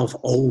himself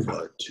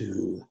over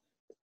to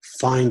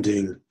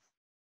finding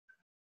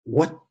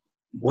what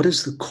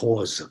is the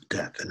cause of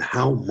death and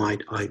how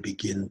might I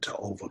begin to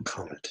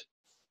overcome it.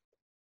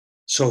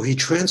 So he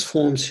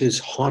transforms his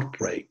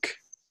heartbreak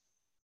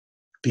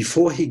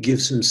before he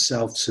gives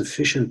himself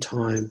sufficient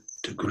time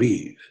to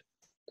grieve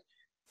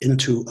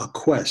into a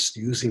quest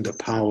using the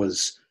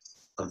powers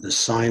of the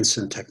science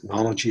and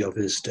technology of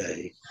his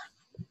day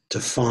to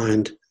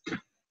find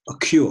a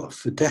cure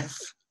for death.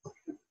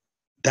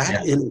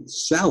 That in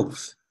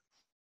itself,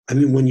 I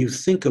mean, when you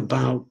think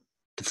about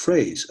the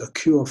phrase, a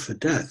cure for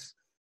death,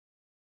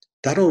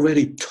 that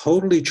already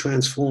totally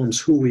transforms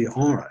who we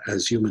are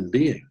as human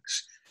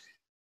beings.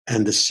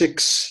 And the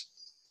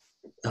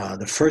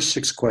first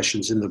 6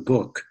 questions in the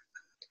book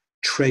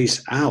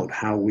trace out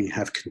how we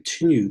have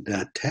continued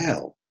that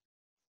tale,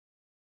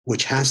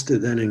 which has to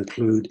then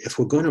include, if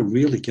we're going to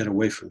really get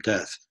away from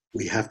death,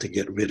 we have to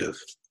get rid of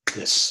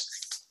this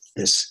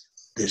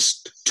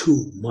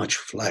too much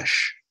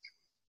flesh,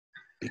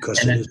 because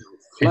it is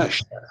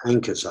flesh that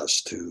anchors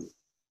us to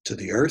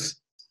the earth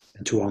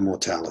and to our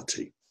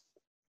mortality.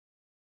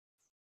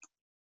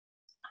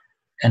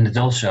 And it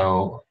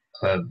also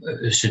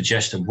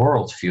suggests a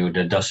worldview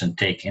that doesn't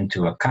take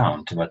into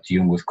account what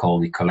Jung would call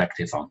the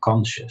collective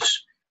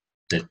unconscious.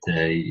 That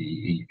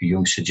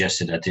Jung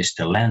suggested that is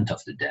the land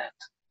of the dead.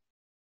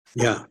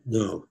 Yeah,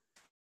 no.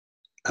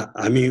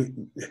 I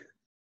mean,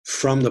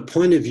 from the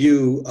point of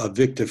view of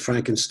Victor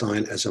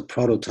Frankenstein as a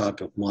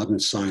prototype of modern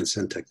science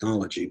and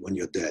technology, when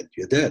you're dead,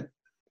 you're dead.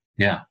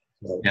 Yeah.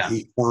 So yeah.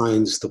 He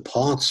finds the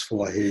parts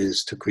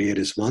to create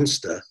his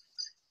monster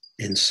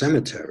in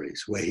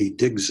cemeteries, where he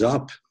digs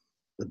up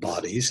the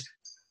bodies.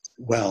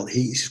 Well,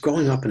 he's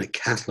growing up in a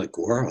Catholic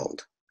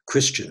world,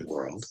 Christian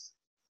world,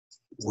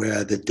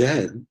 where the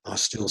dead are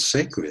still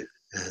sacred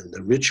and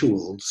the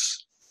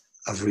rituals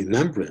of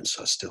remembrance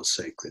are still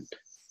sacred.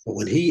 But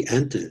when he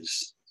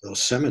enters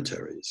those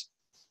cemeteries,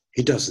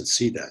 he doesn't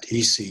see that.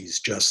 He sees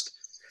just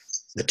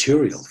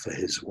material for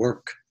his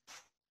work.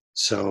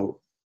 So,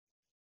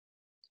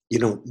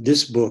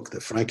 this book,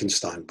 the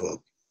Frankenstein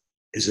book,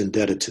 is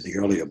indebted to the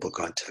earlier book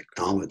on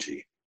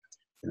technology.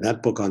 And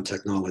that book on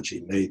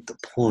technology made the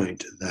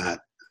point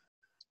that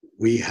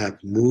we have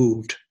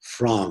moved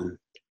from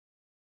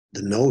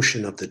the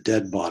notion of the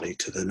dead body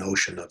to the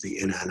notion of the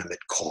inanimate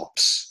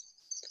corpse.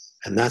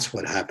 And that's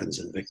what happens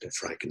in Victor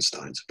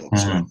Frankenstein's book.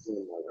 So I'm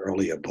doing an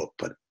earlier book,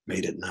 but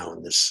made it now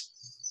in this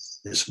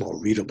more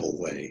readable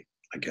way,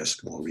 I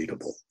guess, more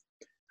readable.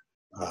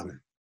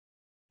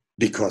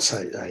 Because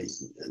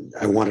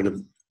I wanted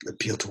to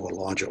appeal to a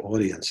larger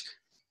audience.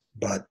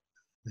 But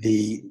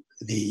the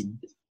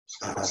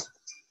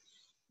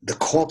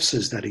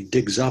corpses that he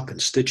digs up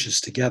and stitches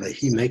together,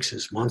 he makes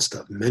his monster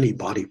of many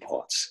body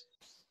parts.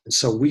 And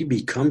so we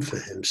become for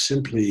him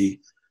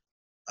simply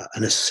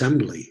an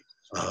assembly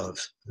of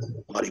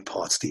body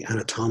parts, the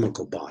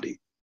anatomical body,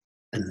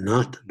 and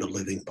not the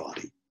living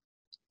body.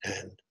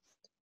 And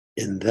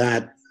in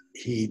that,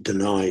 he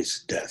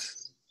denies death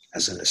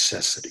as a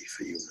necessity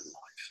for human life.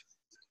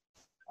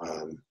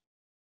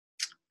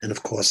 And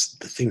of course,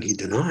 the thing he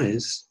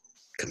denies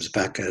comes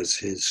back as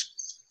his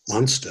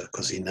monster,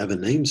 because he never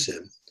names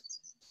him.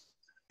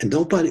 And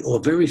nobody, or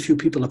very few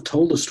people, have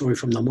told the story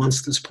from the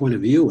monster's point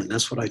of view, and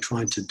that's what I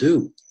tried to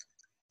do.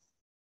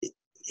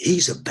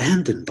 He's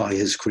abandoned by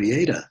his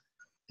creator.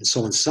 And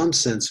so in some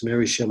sense,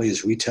 Mary Shelley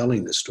is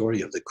retelling the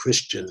story of the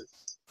Christian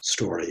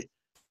story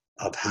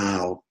of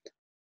how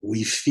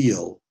we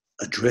feel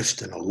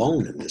adrift and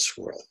alone in this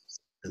world.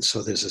 And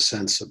so there's a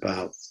sense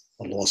about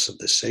the loss of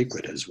the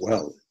sacred as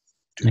well,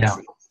 due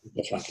to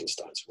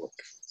Frankenstein's work.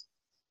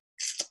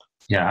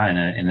 Yeah,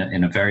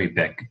 in a very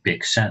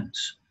big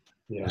sense.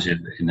 Yeah.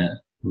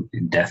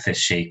 Death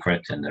is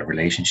sacred, and the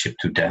relationship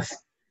to death.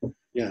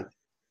 Yeah.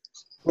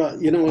 Well,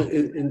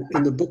 in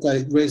the book,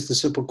 I raised the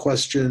simple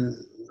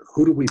question: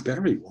 who do we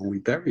bury when we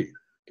bury?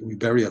 Do we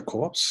bury a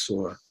corpse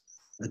or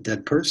a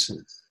dead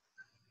person?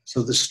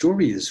 So the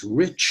story is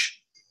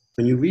rich.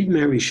 When you read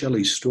Mary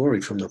Shelley's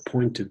story from the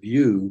point of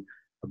view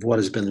of what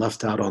has been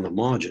left out on the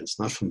margins,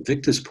 not from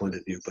Victor's point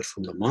of view, but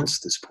from the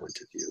monster's point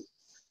of view,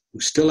 who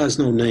still has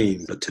no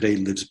name, but today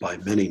lives by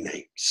many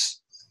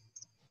names.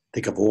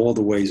 Think of all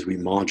the ways we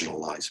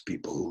marginalize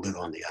people who live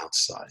on the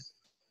outside.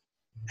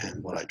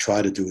 And what I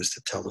try to do is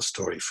to tell the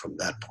story from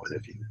that point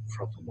of view,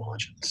 from the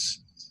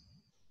margins.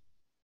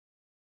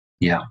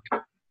 Yeah,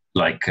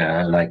 like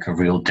a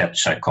real depth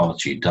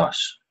psychology does.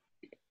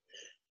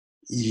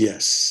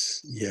 Yes,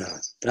 yeah,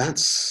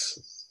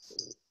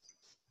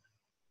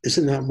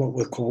 isn't that what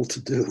we're called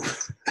to do?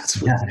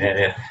 That's what.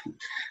 Yeah.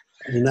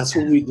 I mean, that's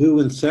what we do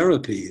in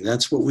therapy.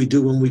 That's what we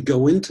do when we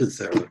go into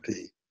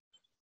therapy.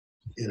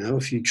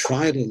 If you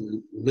try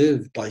to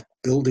live by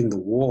building the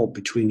wall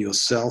between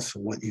yourself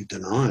and what you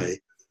deny,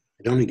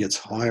 it only gets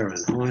higher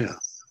and higher.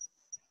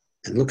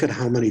 And look at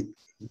how many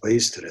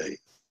ways today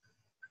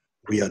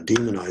we are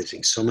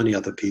demonizing so many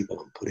other people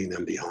and putting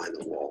them behind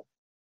the wall.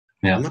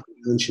 Yeah. I'm not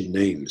going to mention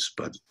names,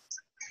 but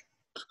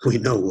we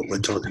know what we're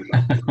talking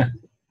about.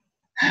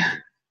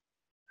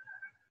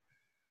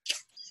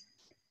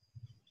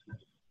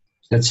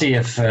 Let's see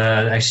if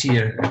I see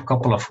a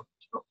couple of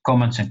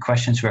comments and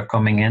questions were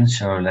coming in.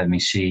 So let me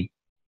see.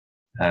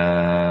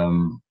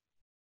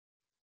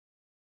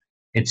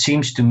 It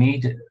seems to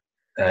me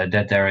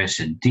that there is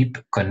a deep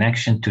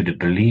connection to the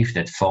belief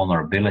that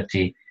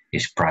vulnerability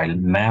is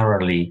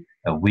primarily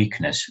a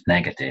weakness,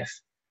 negative.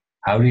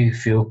 How do you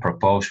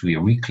propose we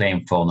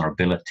reclaim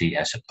vulnerability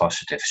as a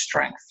positive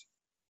strength?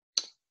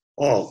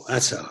 Oh,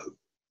 that's a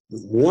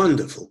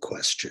wonderful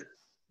question.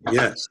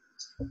 Yes.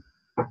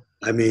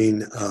 I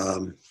mean,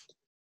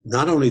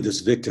 not only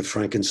does Victor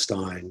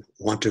Frankenstein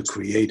want to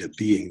create a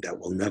being that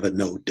will never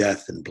know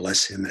death and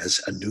bless him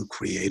as a new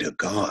creator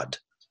God,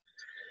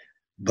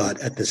 but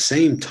at the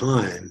same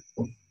time,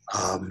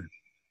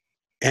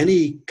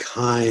 any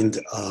kind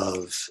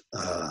of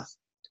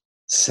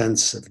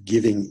sense of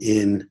giving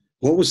in.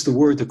 What was the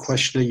word the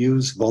questioner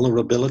used?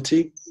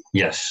 Vulnerability?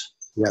 Yes.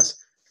 Yes.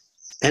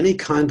 Any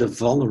kind of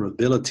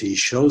vulnerability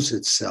shows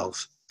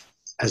itself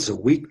as a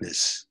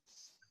weakness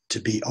to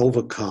be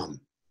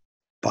overcome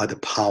by the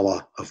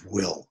power of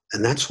will.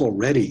 And that's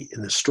already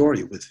in the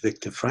story with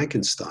Victor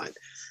Frankenstein.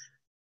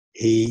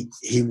 He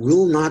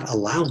will not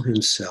allow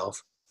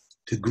himself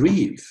to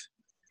grieve.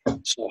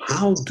 So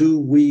how do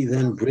we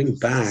then bring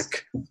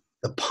back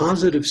the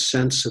positive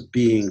sense of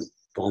being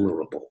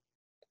vulnerable?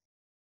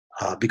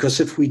 Because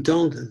if we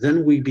don't,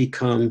 then we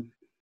become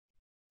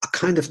a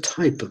kind of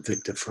type of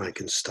Victor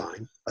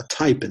Frankenstein, a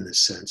type in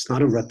this sense,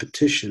 not a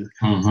repetition,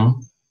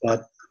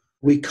 but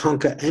we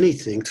conquer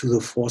anything through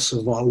the force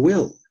of our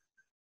will.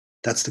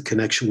 That's the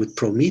connection with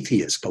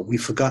Prometheus, but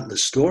we've forgotten the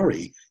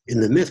story.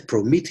 In the myth,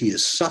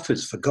 Prometheus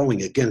suffers for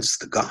going against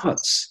the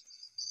gods,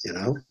 you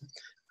know?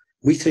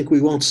 We think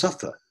we won't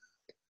suffer.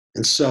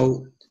 And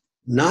so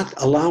not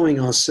allowing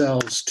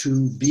ourselves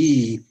to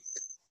be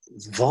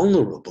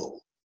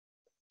vulnerable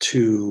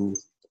to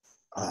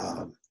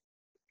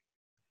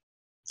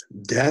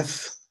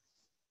death,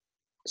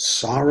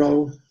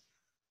 sorrow,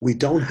 we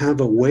don't have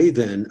a way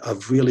then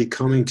of really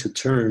coming to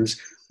terms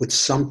with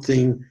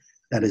something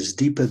that is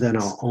deeper than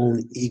our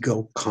own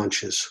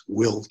ego-conscious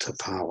will to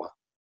power.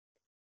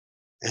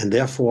 And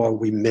therefore,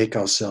 we make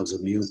ourselves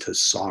immune to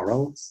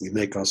sorrow. We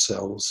make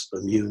ourselves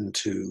immune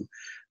to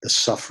the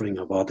suffering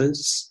of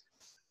others.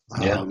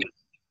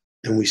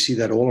 And we see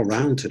that all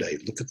around today.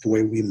 Look at the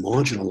way we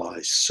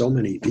marginalize so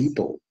many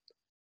people.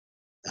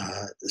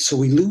 So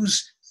we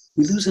lose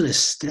an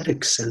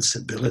aesthetic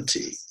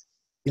sensibility.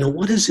 You know,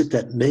 what is it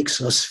that makes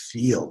us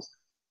feel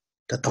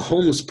that the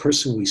homeless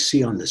person we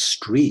see on the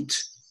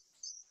street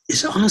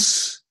is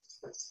us?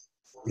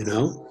 You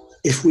know,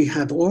 if we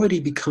have already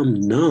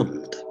become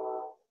numbed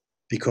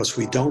because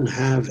we don't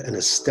have an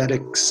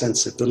aesthetic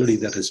sensibility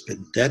that has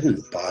been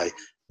deadened by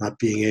not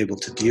being able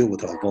to deal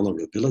with our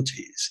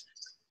vulnerabilities,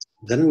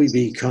 then we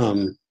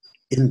become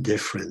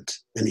indifferent,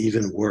 and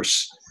even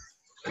worse,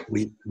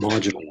 we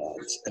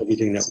marginalize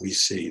everything that we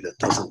see that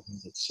doesn't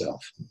lend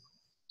itself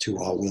to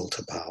our will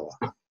to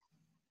power.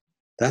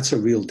 That's a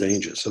real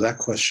danger. So that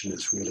question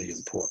is really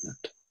important.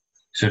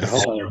 So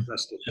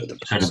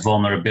the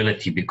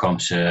vulnerability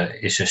becomes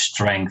is a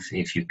strength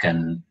if you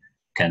can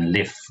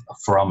live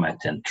from it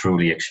and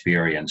truly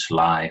experience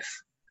life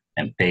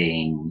and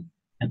pain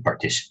and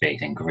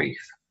participate in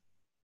grief.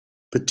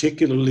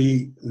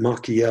 Particularly,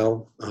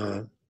 Machiel,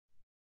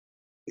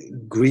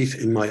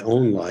 grief in my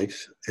own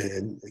life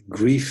and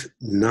grief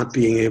not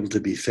being able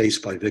to be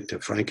faced by Victor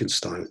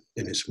Frankenstein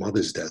in his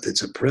mother's death.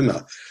 It's a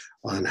primer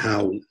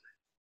on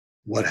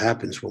what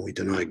happens when we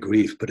deny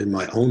grief. But in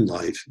my own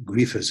life,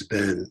 grief has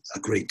been a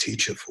great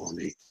teacher for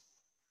me,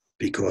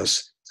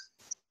 because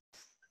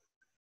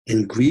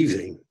in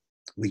grieving,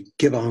 we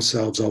give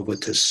ourselves over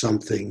to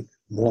something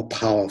more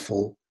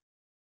powerful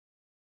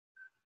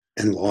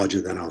and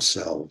larger than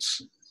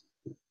ourselves.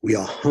 We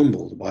are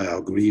humbled by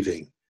our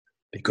grieving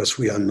because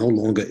we are no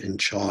longer in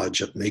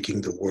charge of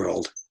making the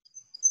world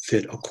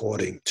fit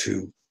according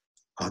to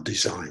our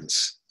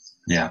designs.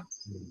 Yeah.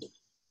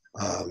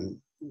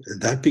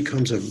 That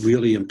becomes a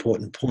really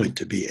important point,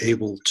 to be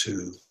able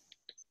to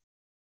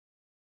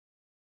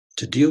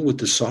deal with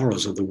the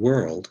sorrows of the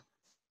world.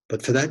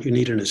 But for that, you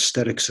need an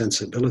aesthetic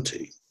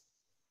sensibility,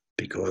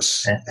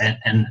 because...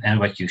 And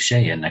what you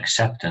say, an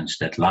acceptance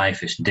that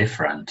life is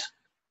different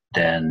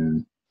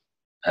than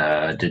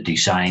the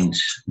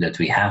designs that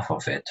we have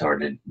of it, or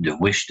the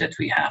wish that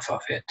we have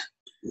of it.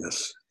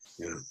 Yes,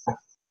 yeah.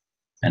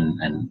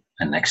 And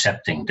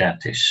accepting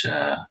that is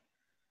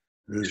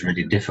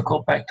really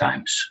difficult by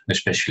times,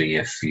 especially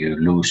if you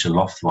lose a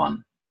loved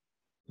one.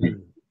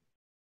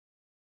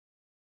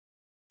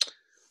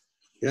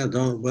 Yeah,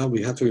 well,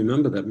 we have to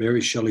remember that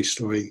Mary Shelley's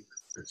story,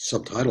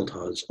 subtitled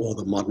as Or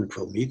the Modern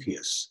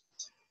Prometheus,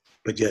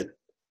 but yet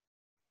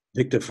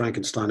Victor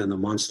Frankenstein and the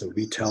Monster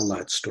retell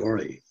that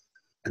story,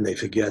 and they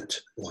forget,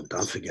 or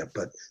don't forget,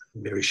 but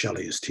Mary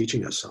Shelley is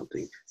teaching us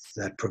something,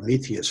 that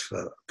Prometheus,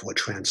 for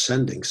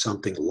transcending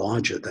something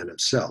larger than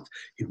himself,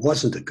 he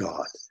wasn't a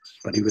god,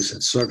 but he was in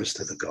service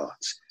to the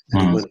gods,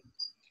 and he went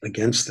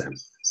against them.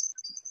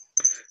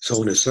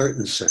 So in a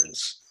certain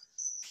sense,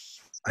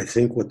 I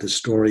think what the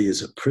story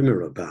is a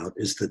primer about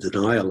is the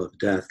denial of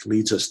death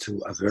leads us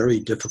to a very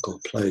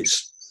difficult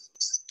place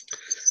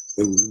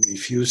where we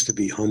refuse to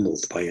be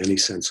humbled by any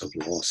sense of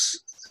loss.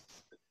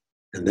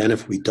 And then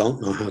if we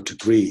don't know how to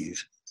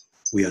grieve,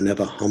 we are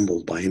never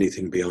humbled by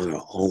anything beyond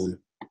our own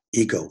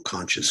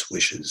ego-conscious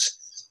wishes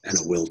and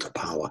a will to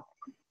power.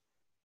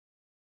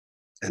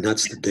 And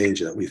that's the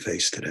danger that we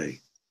face today.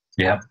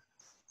 Yeah.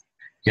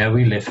 Yeah,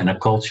 we live in a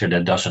culture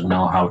that doesn't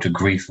know how to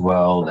grieve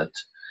well, that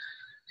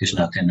is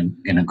not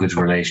in a good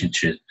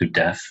relationship to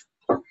death.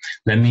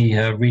 Let me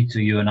read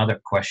to you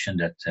another question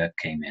that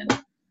came in.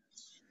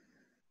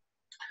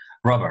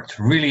 Robert,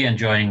 really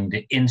enjoying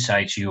the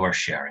insights you are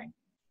sharing.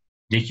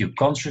 Did you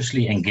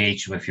consciously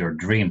engage with your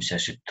dreams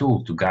as a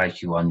tool to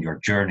guide you on your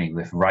journey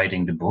with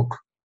writing the book?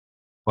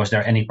 Was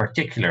there any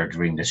particular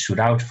dream that stood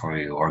out for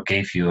you or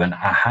gave you an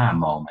aha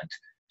moment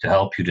to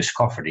help you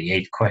discover the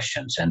 8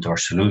 questions and or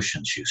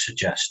solutions you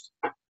suggest?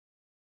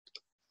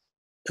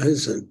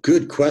 Those are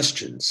good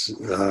questions.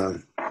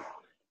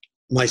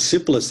 My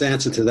simplest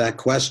answer to that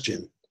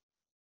question,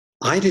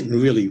 I didn't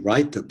really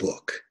write the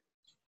book.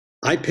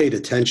 I paid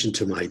attention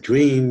to my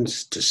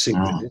dreams, to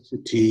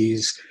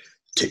synchronicities,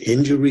 to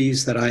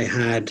injuries that I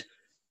had,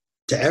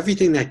 to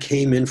everything that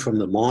came in from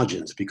the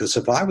margins. Because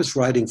if I was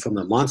writing from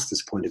the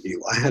monster's point of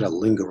view, I had to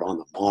linger on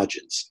the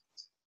margins.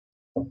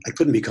 I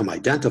couldn't become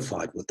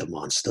identified with the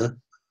monster,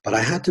 but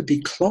I had to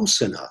be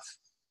close enough.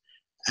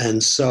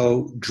 And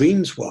so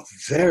dreams were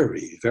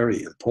very,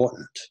 very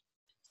important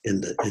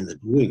in the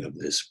doing of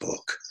this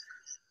book.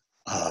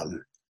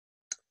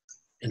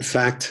 In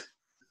fact,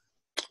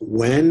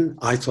 when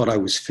I thought I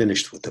was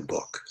finished with the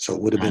book, so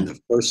it would have been the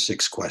first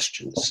 6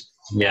 questions.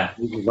 Yeah.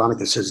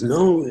 Veronica says,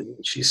 no.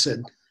 And she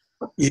said,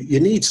 you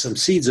need some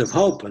seeds of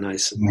hope. And I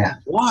said,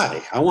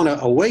 why? I want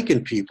to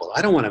awaken people.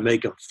 I don't want to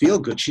make them feel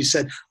good. She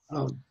said,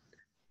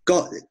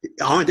 God,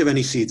 aren't there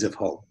any seeds of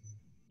hope?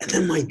 And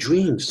then my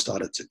dreams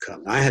started to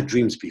come. I had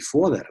dreams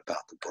before that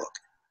about the book.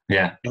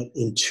 Yeah. But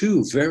in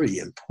 2 very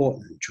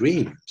important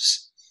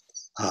dreams,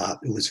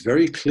 it was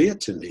very clear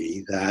to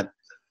me that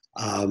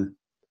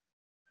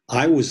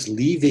I was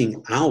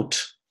leaving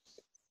out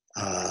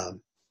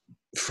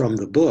from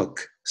the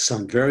book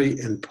some very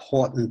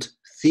important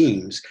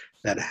themes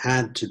that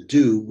had to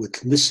do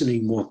with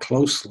listening more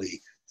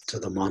closely to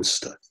the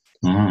monster.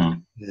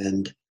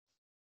 And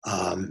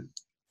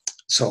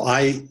so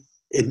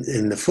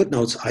in the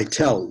footnotes, I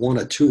tell 1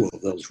 or 2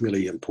 of those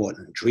really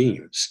important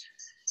dreams.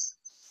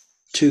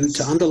 To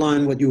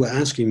underline what you were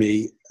asking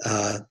me,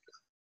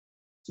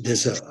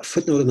 there's a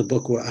footnote in the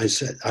book where I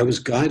said I was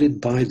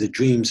guided by the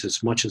dreams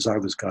as much as I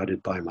was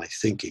guided by my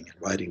thinking in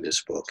writing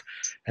this book.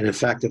 And in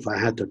fact, if I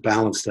had to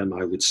balance them,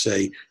 I would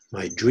say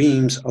my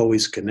dreams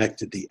always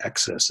connected the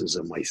excesses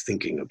of my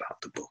thinking about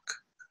the book.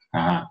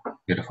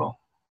 Beautiful.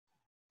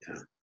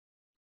 Yeah.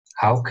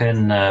 How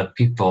can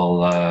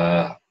people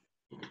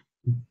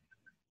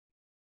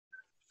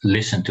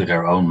listen to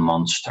their own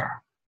monster?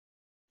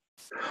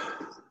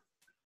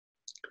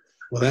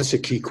 Well, that's a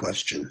key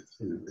question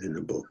in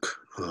the book.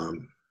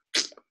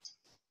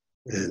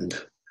 And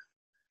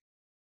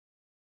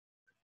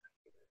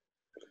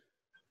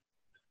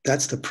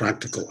that's the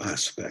practical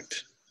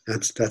aspect.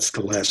 That's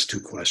the last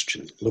 2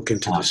 questions. Look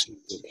into the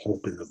seeds of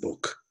hope in the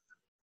book.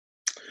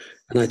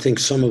 And I think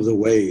some of the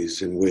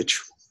ways in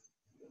which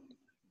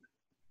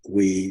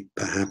we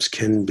perhaps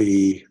can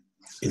be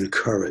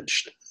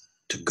encouraged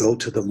to go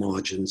to the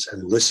margins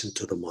and listen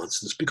to the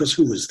monsters. Because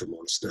who is the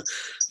monster?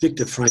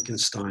 Victor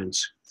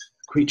Frankenstein's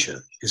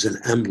creature is an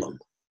emblem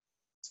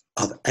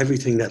of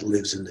everything that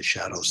lives in the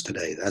shadows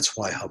today. That's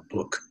why her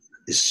book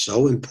is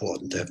so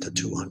important after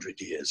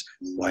 200 years,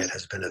 why it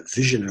has been a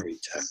visionary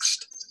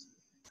text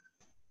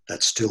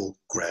that still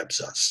grabs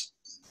us,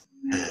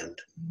 and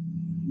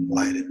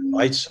why it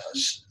invites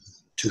us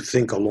to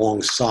think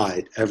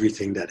alongside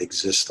everything that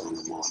exists on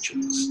the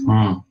margins.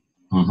 And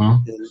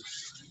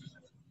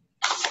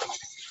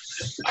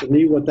for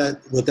me, what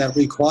that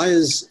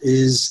requires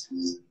is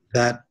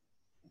that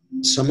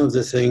some of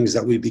the things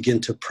that we begin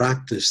to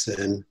practice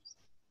then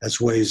as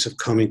ways of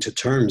coming to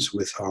terms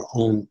with our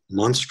own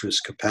monstrous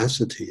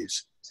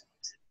capacities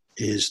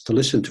is to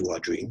listen to our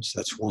dreams.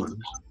 That's 1.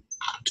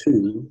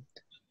 2,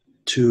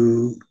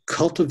 to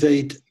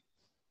cultivate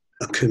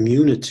a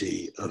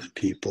community of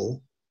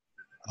people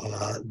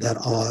that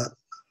are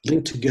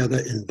linked together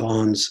in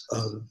bonds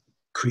of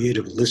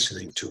creative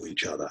listening to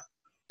each other,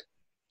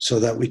 so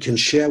that we can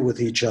share with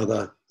each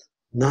other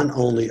not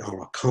only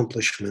our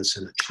accomplishments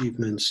and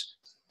achievements,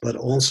 but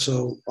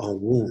also our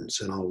wounds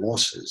and our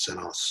losses and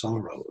our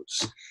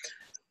sorrows.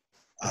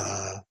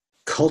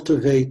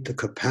 Cultivate the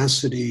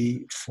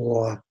capacity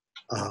for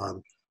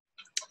an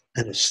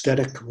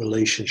aesthetic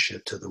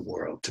relationship to the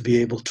world, to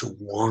be able to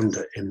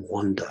wander in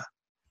wonder,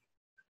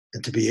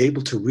 and to be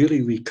able to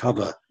really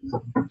recover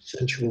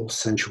sensual,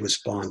 sensuous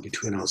bond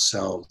between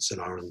ourselves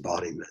and our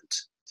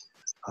embodiment.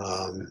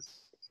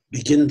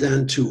 Begin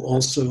then to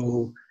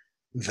also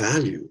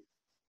value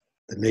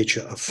the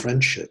nature of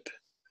friendship.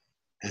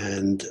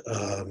 And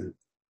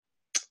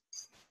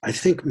I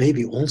think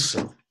maybe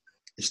also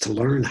is to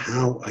learn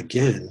how,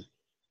 again,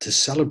 to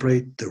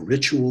celebrate the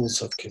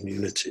rituals of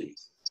community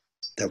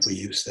that we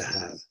used to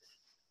have.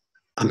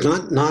 I'm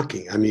not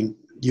knocking. I mean,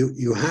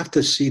 you have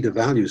to see the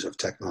values of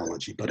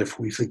technology, but if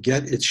we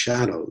forget its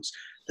shadows,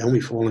 then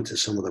we fall into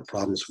some of the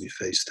problems we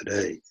face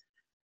today.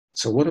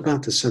 So what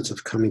about the sense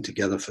of coming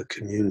together for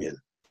communion?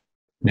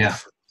 Yeah.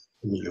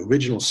 In the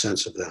original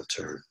sense of that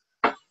term.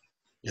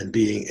 And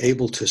being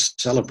able to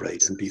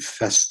celebrate and be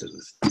festive,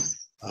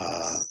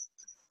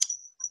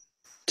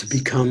 to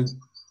become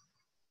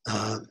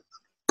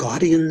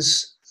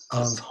guardians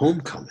of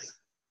homecoming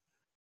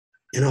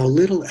in our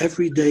little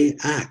everyday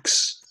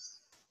acts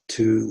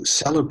to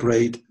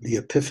celebrate the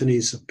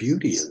epiphanies of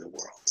beauty in the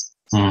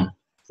world.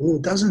 Well,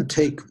 it doesn't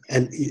take,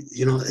 and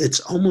it's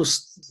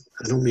almost,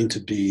 I don't mean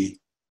to be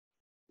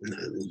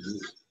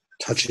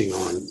touching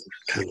on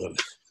kind of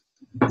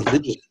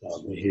religious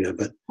dogma here,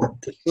 but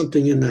there's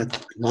something in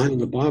that line in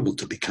the Bible,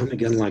 to become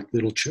again like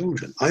little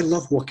children. I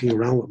love walking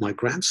around with my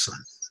grandson.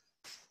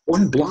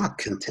 1 block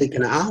can take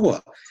an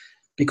hour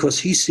because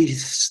he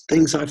sees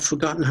things I've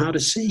forgotten how to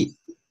see.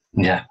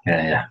 Yeah.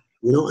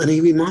 You know, and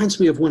he reminds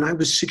me of when I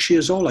was 6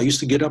 years old. I used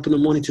to get up in the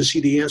morning to see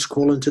the ants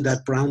crawl into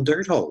that brown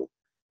dirt hole.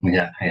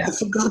 Yeah. I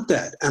forgot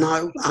that, and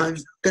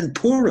I've been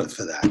poorer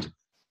for that.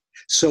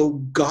 So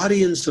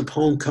guardians of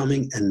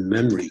homecoming and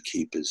memory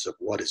keepers of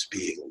what is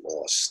being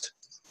lost.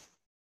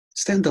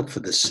 Stand up for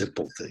the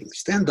simple things.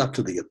 Stand up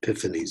for the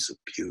epiphanies of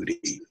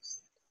beauty.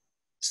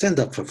 Stand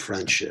up for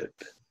friendship.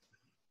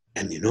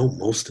 And you know,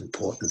 most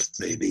important,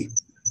 maybe,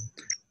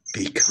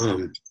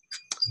 become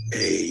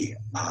a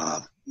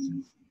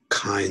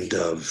kind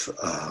of,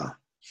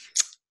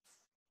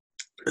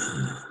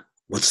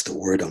 what's the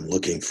word I'm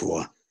looking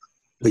for?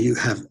 Where you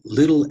have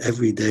little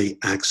everyday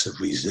acts of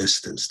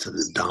resistance to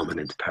the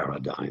dominant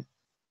paradigm.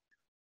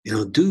 You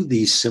know, do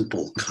these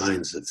simple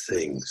kinds of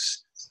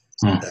things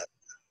that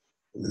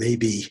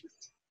maybe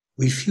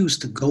refuse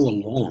to go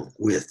along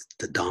with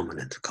the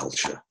dominant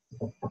culture.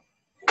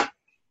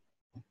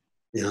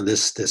 You know,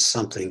 there's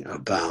something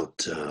about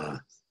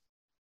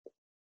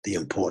the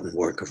important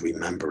work of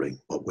remembering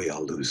what we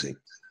are losing.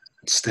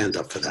 Stand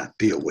up for that.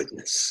 Be a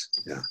witness.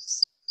 Yeah.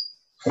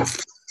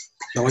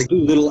 So I do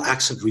little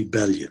acts of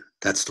rebellion.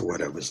 That's the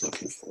word I was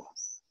looking for.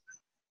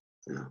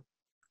 Yeah.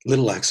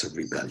 Little acts of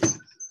rebellion.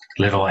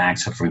 Little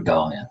acts of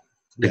rebellion.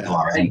 People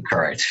are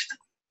encouraged.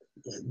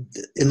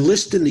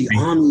 Enlist in the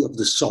army of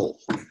the soul.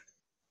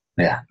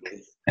 Yeah.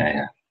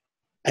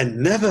 And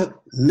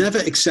never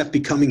accept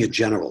becoming a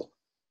general,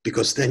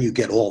 because then you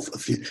get off.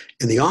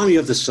 In the army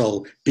of the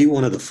soul, be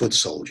one of the foot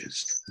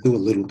soldiers. Do a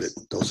little bit,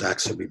 those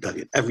acts of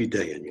rebellion every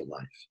day in your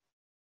life.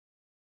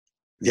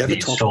 You ever be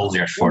a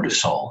soldier for the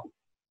soul.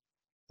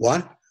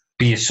 What?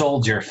 Be a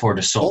soldier for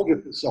the soul.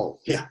 Soldier for soul,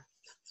 yeah.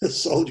 A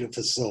soldier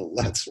for soul,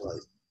 that's right.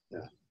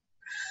 Yeah.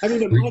 I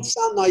mean, it might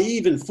sound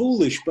naive and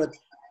foolish, but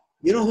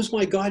you know who's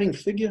my guiding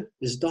figure?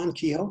 Is Don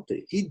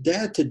Quixote. He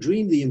dared to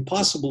dream the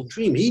impossible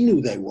dream. He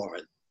knew they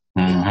weren't.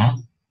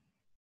 Mm-hmm.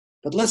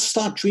 But let's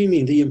start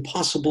dreaming the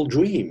impossible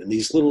dream and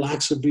these little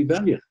acts of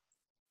rebellion.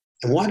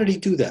 And why did he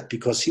do that?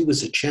 Because he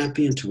was a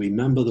champion to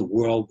remember the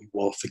world we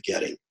were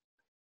forgetting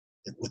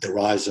with the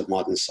rise of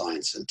modern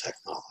science and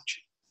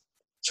technology.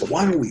 So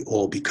why don't we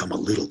all become a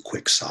little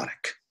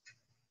quixotic?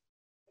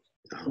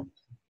 You know?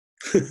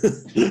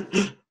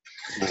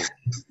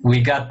 We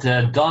got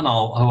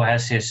Donald, who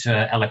has his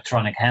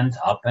electronic hand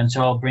up, and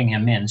so I'll bring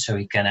him in so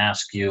he can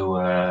ask you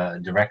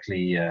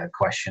directly a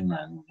question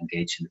and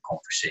engage in the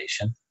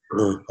conversation.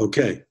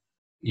 Okay.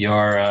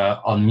 You're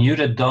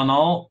unmuted,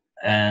 Donald,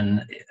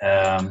 and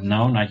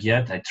no, not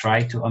yet. I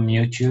tried to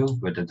unmute you,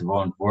 but it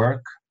won't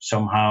work.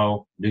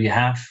 Somehow, do you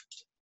have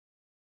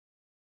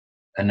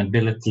an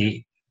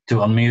ability to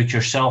unmute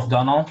yourself,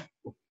 Donald?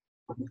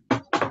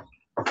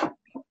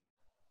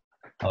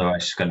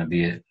 Otherwise, it's going to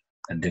be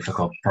a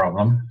difficult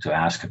problem to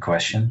ask a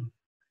question.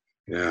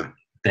 Yeah.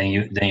 Then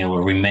you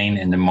will remain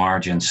in the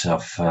margins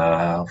of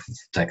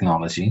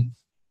technology.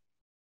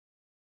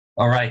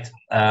 All right.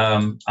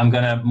 I'm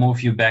going to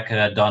move you back,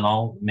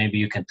 Donald. Maybe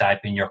you can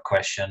type in your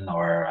question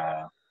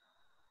or.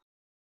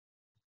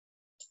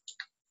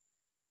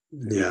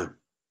 Yeah.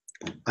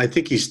 I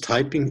think he's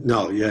typing.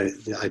 No, yeah.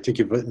 I think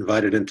you've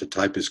invited him to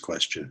type his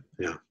question.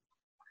 Yeah.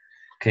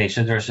 Okay.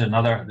 So there's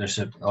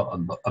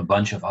a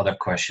bunch of other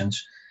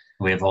questions.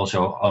 We have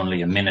also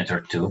only a minute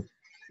or two.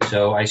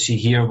 So I see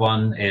here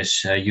one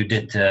is you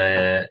did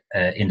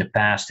in the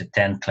past a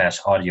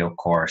 10-class audio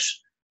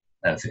course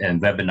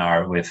and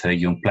webinar with a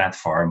Jung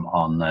platform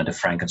on the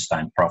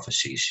Frankenstein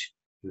prophecies.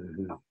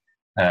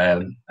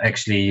 Mm-hmm.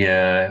 Actually,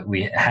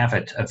 we have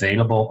it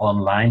available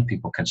online.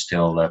 People can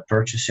still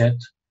purchase it.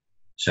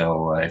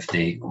 So if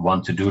they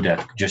want to do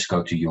that, just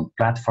go to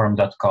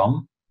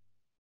jungplatform.com.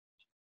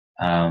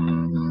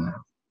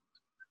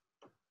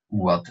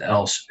 What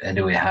else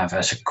do we have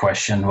as a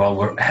question? Well,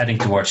 we're heading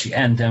towards the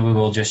end, and we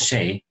will just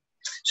say,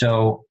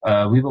 so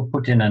we will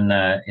put in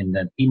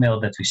the email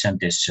that we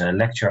sent this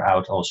lecture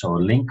out also a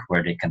link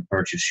where they can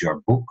purchase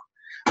your book.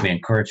 We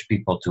encourage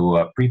people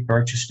to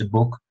pre-purchase the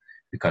book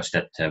because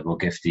that will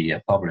give the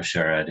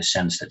publisher the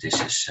sense that this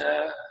is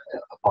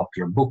a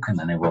popular book, and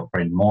then they will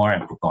print more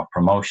and put more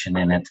promotion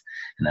in it,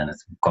 and then it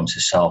becomes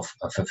a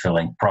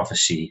self-fulfilling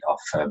prophecy of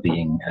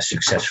being a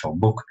successful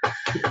book.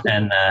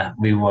 And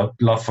we would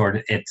love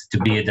for it to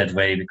be that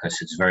way because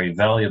it's very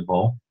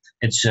valuable.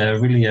 It's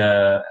really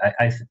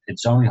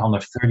it's only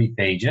 130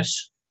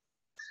 pages,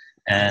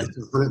 and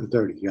it's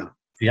 130, yeah.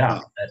 Yeah.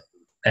 Wow.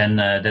 And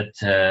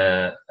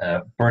that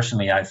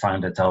personally, I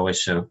found that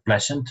always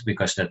pleasant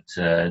because that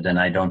then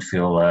I don't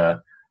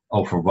feel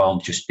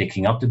overwhelmed just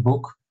picking up the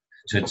book.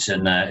 So it's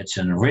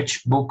a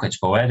rich book. It's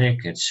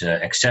poetic. It's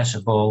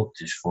accessible.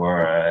 It's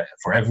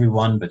for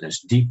everyone, but there's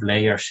deep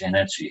layers in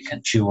it, so you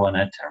can chew on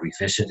it and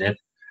revisit it.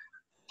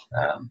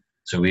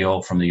 So we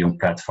all from the Jung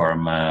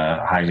platform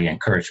highly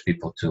encourage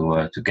people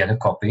to get a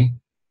copy.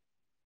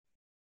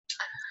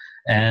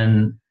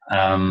 And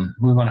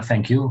we want to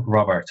thank you,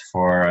 Robert,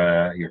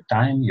 for your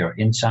time, your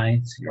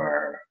insight,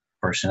 your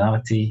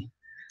personality,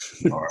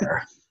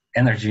 your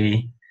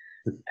energy,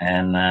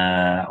 and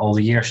all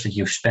the years that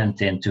you've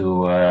spent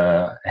into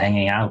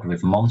hanging out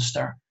with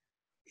Monster.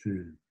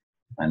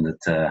 And it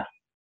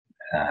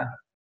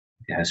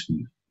has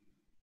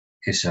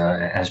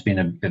been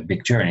a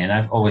big journey. And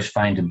I've always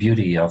find the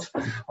beauty of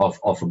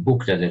a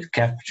book that it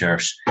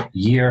captures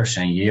years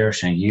and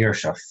years and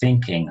years of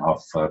thinking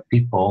of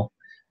people,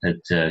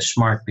 that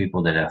smart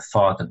people that have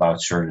thought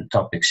about certain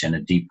topics in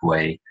a deep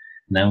way.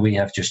 And then we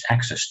have just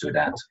access to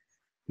that.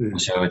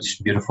 So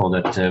it's beautiful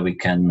that we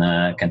can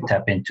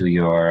tap into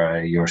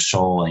your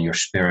soul and your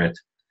spirit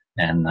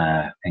and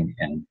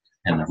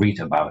read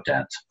about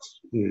that.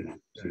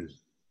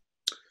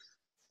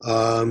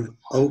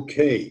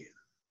 Okay.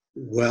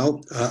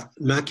 Well,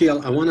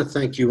 Machiel, I want to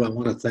thank you. I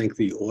want to thank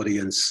the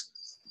audience.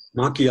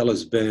 Machiel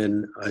has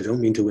been, I don't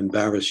mean to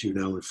embarrass you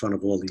now in front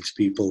of all these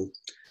people,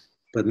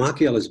 but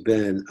Machiel has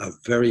been a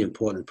very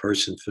important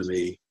person for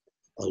me,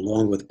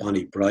 along with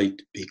Bonnie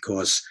Bright,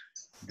 because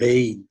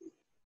they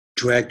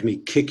dragged me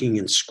kicking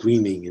and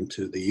screaming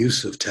into the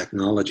use of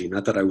technology.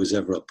 Not that I was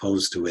ever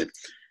opposed to it.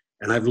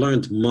 And I've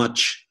learned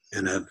much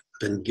and have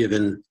been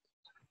given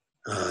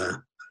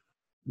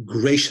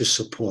gracious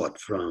support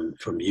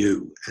from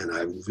you. And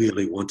I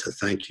really want to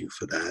thank you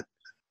for that.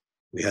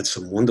 We had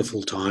some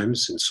wonderful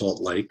times in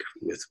Salt Lake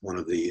with one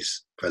of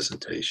these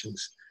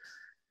presentations.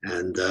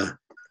 And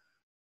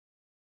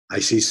I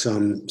see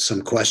some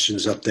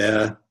questions up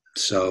there.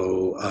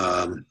 So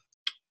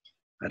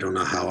I don't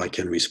know how I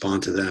can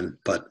respond to them,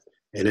 but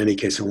in any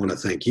case, I want to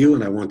thank you,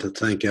 and I want to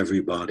thank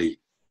everybody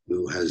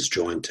who has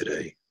joined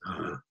today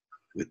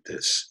with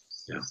this.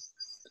 Yeah.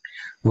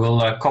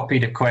 We'll copy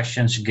the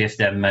questions, give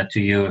them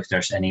to you. If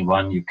there's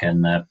anyone, you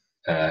can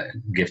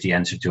give the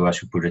answer to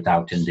us. We put it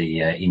out in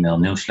the email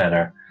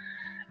newsletter.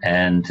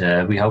 And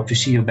we hope to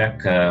see you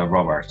back,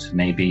 Robert.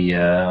 Maybe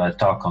a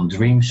talk on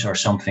dreams or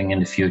something in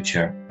the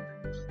future.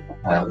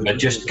 But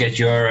just get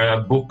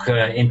your book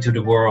into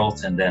the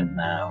world, and then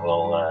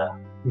we'll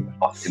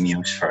off the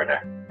news further.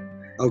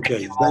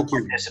 Okay, thank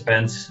you,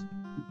 participants.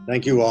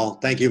 Thank you all.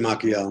 Thank you,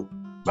 Machiel.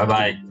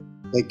 Bye-bye.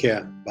 Take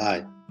care.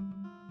 Bye.